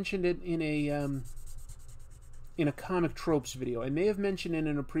think I mentioned it in a comic tropes video. I may have mentioned it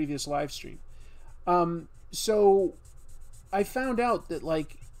in a previous live stream. So I found out that,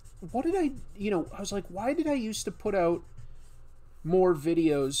 like, what did I was like, why did I used to put out more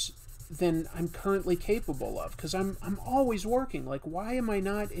videos than I'm currently capable of? Because I'm always working. Like, why am I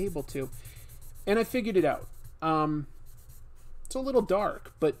not able to? And I figured it out. It's a little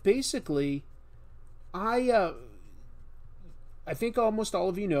dark, but basically, I think almost all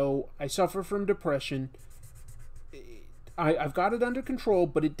of you know I suffer from depression. I've got it under control,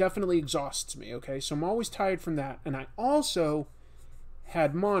 but it definitely exhausts me, okay? So I'm always tired from that. And I also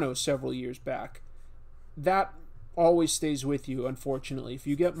had mono several years back. That always stays with you, unfortunately. If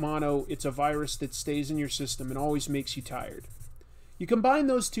you get mono, it's a virus that stays in your system and always makes you tired. You combine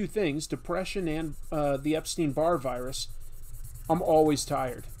those two things, depression and the Epstein-Barr virus, I'm always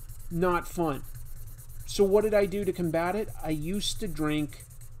tired. Not fun. So what did I do to combat it? I used to drink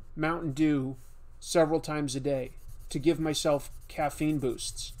Mountain Dew several times a day to give myself caffeine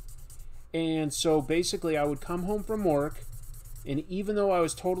boosts. And so basically I would come home from work, and even though I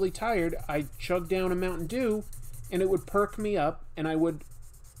was totally tired, I'd chug down a Mountain Dew, and it would perk me up, and I would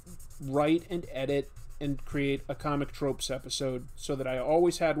write and edit and create a Comic Tropes episode so that I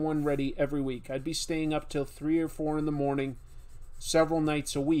always had one ready every week. I'd be staying up till 3 or 4 in the morning several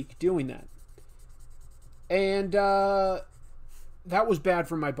nights a week doing that. And that was bad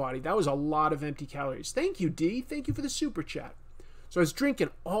for my body. That was a lot of empty calories. Thank you, D. Thank you for the super chat. So I was drinking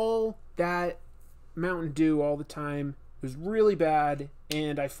all that Mountain Dew all the time. It was really bad,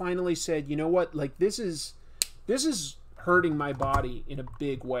 and I finally said, you know what? Like, this is hurting my body in a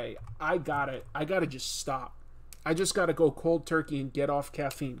big way. I gotta just stop. I just gotta go cold turkey and get off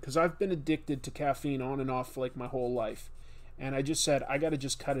caffeine, because I've been addicted to caffeine on and off for like my whole life. And I just said, I gotta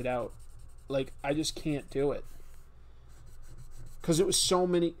just cut it out. Like, I just can't do it. Because it was so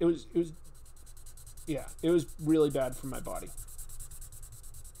many, it was really bad for my body.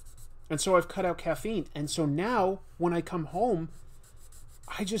 And so I've cut out caffeine. And so now, when I come home,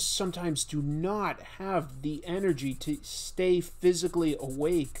 I just sometimes do not have the energy to stay physically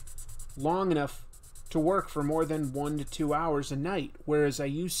awake long enough to work for more than 1 to 2 hours a night. Whereas I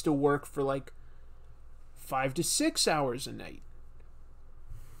used to work for like 5 to 6 hours a night.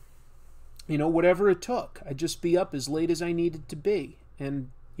 You know, whatever it took. I'd just be up as late as I needed to be.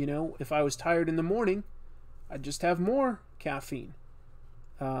 And, you know, if I was tired in the morning, I'd just have more caffeine.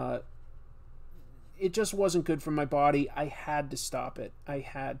 It just wasn't good for my body. I had to stop it. I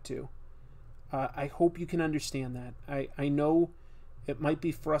had to. I hope you can understand that. I know it might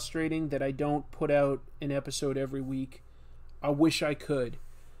be frustrating that I don't put out an episode every week. I wish I could.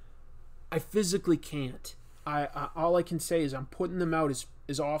 I physically can't. All I can say is I'm putting them out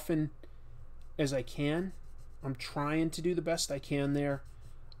as often as I can. I'm trying to do the best I can there.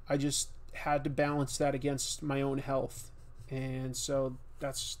 I just had to balance that against my own health. And so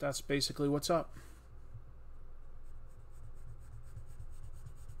that's basically what's up.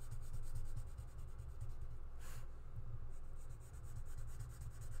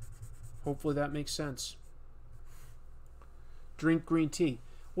 Hopefully that makes sense. Drink green tea.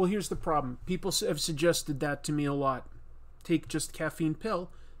 Well, here's the problem. People have suggested that to me a lot. Take just caffeine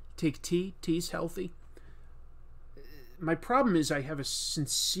pill. Take tea. Tea's healthy. My problem is I have a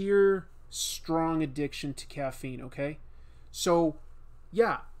sincere, strong addiction to caffeine, okay? So,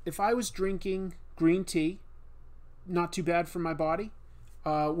 yeah, if I was drinking green tea, not too bad for my body,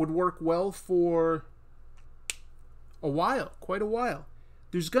 would work well for a while, quite a while.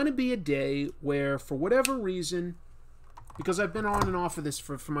 There's going to be a day where, for whatever reason, because I've been on and off of this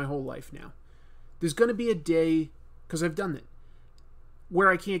for my whole life now, there's going to be a day, because I've done it, where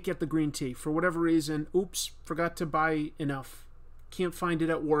I can't get the green tea. For whatever reason, oops, forgot to buy enough. Can't find it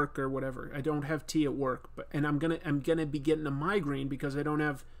at work or whatever. I don't have tea at work, and I'm gonna be getting a migraine because I don't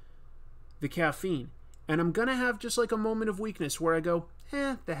have the caffeine. And I'm gonna have just like a moment of weakness where I go,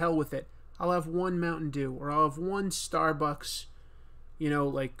 the hell with it. I'll have one Mountain Dew, or I'll have one Starbucks, you know,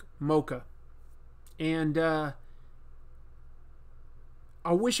 like mocha. And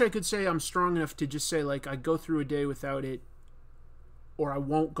I wish I could say I'm strong enough to just say, like, I go through a day without it, or I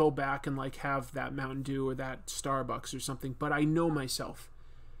won't go back and, like, have that Mountain Dew or that Starbucks or something. But I know myself.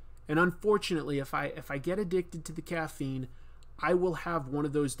 And unfortunately, if I get addicted to the caffeine, I will have one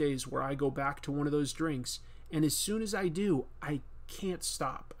of those days where I go back to one of those drinks. And as soon as I do, I can't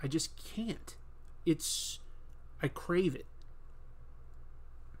stop. I just can't. I crave it.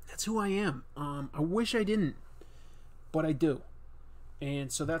 That's who I am. I wish I didn't, but I do.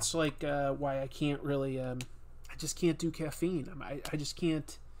 And so that's like why I can't really, I just can't do caffeine. I just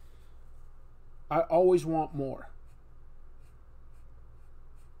can't. I always want more.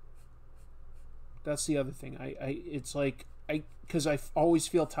 That's the other thing. It's like, because I always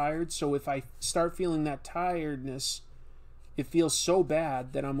feel tired. So if I start feeling that tiredness, it feels so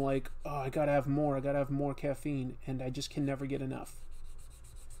bad that I'm like, oh, I gotta have more. I gotta have more caffeine. And I just can never get enough.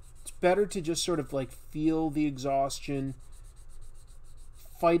 It's better to just sort of like feel the exhaustion,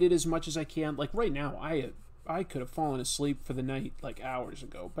 fight it as much as I can. Like right now, I could have fallen asleep for the night like hours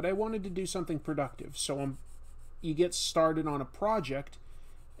ago, but I wanted to do something productive. So you get started on a project,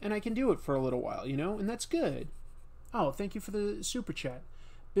 and I can do it for a little while, you know, and that's good. Oh, thank you for the super chat.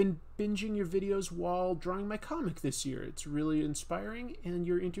 Been binging your videos while drawing my comic this year. It's really inspiring, and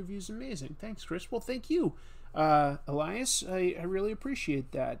your interview's amazing. Thanks, Chris. Well, thank you, Elias. I really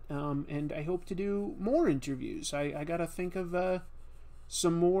appreciate that, and I hope to do more interviews. I gotta think of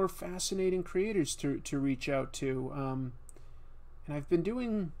some more fascinating creators to reach out to, and I've been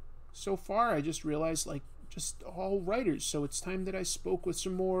doing so far. I just realized, like, just all writers. So it's time that I spoke with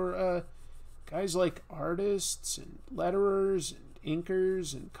some more guys like artists and letterers and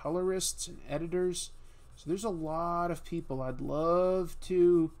inkers and colorists and editors. So there's a lot of people I'd love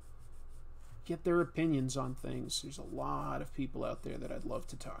to get their opinions on things. There's a lot of people out there that I'd love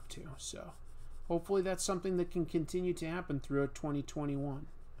to talk to. So hopefully that's something that can continue to happen throughout 2021.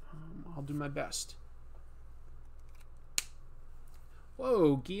 I'll do my best.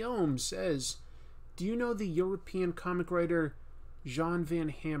 Whoa, Guillaume says, do you know the European comic writer Jean Van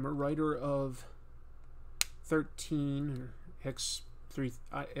Hammer, writer of 13 or X3?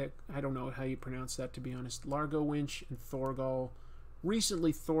 I don't know how you pronounce that, to be honest. Largo Winch and Thorgal.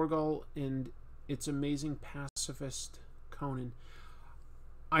 Recently, Thorgal and Its Amazing Pacifist Conan.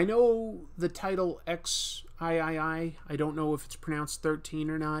 I know the title XIII. I don't know if it's pronounced 13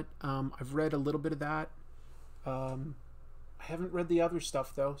 or not. I've read a little bit of that. I haven't read the other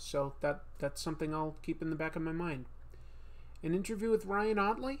stuff, though, so that's something I'll keep in the back of my mind. An interview with Ryan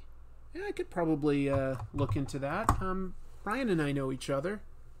Otley? Yeah, I could probably look into that. Ryan and I know each other,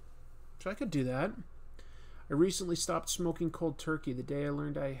 so I could do that. I recently stopped smoking cold turkey the day I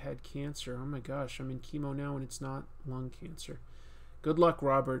learned I had cancer. Oh my gosh, I'm in chemo now and it's not lung cancer. Good luck,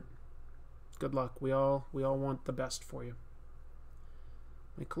 Robert. Good luck. We all want the best for you.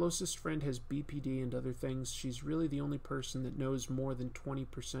 My closest friend has BPD and other things. She's really the only person that knows more than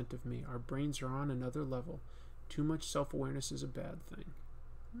 20% of me. Our brains are on another level. Too much self-awareness is a bad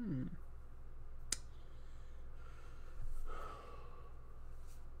thing.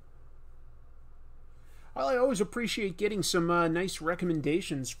 I always appreciate getting some nice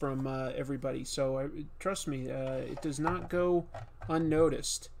recommendations from everybody. So trust me, it does not go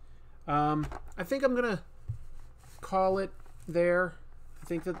unnoticed. I think I'm going to call it there. I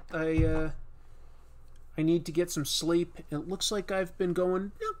think that I need to get some sleep. It looks like I've been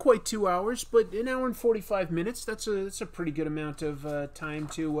going not quite 2 hours, but an hour and 45 minutes. That's a pretty good amount of time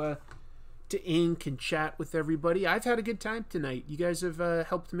to ink and chat with everybody. I've had a good time tonight. You guys have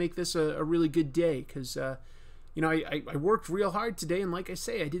helped make this a really good day, because you know, I worked real hard today, and like I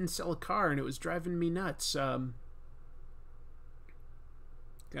say, I didn't sell a car, and it was driving me nuts.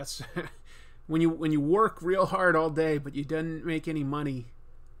 That's when you work real hard all day, but you didn't make any money.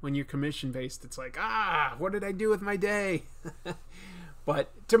 When you're commission based, it's like, what did I do with my day?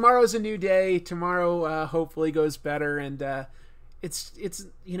 But tomorrow's a new day. Tomorrow hopefully goes better, and it's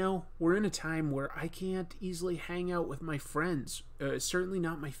you know, we're in a time where I can't easily hang out with my friends, certainly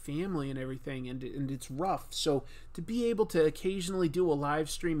not my family and everything, and it's rough. So to be able to occasionally do a live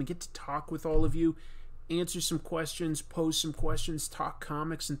stream and get to talk with all of you, answer some questions, pose some questions, talk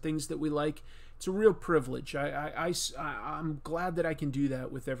comics and things that we like, it's a real privilege. I'm glad that I can do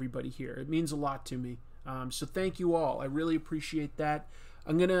that with everybody here. It means a lot to me. So thank you all. I really appreciate that.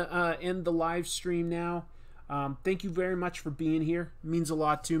 I'm going to end the live stream now. Thank you very much for being here. It means a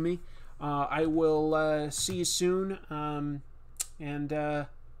lot to me. I will see you soon. And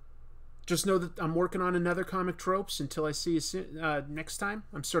just know that I'm working on another Comic Tropes until I see you soon, next time.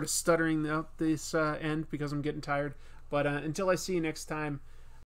 I'm sort of stuttering out this end because I'm getting tired. But until I see you next time,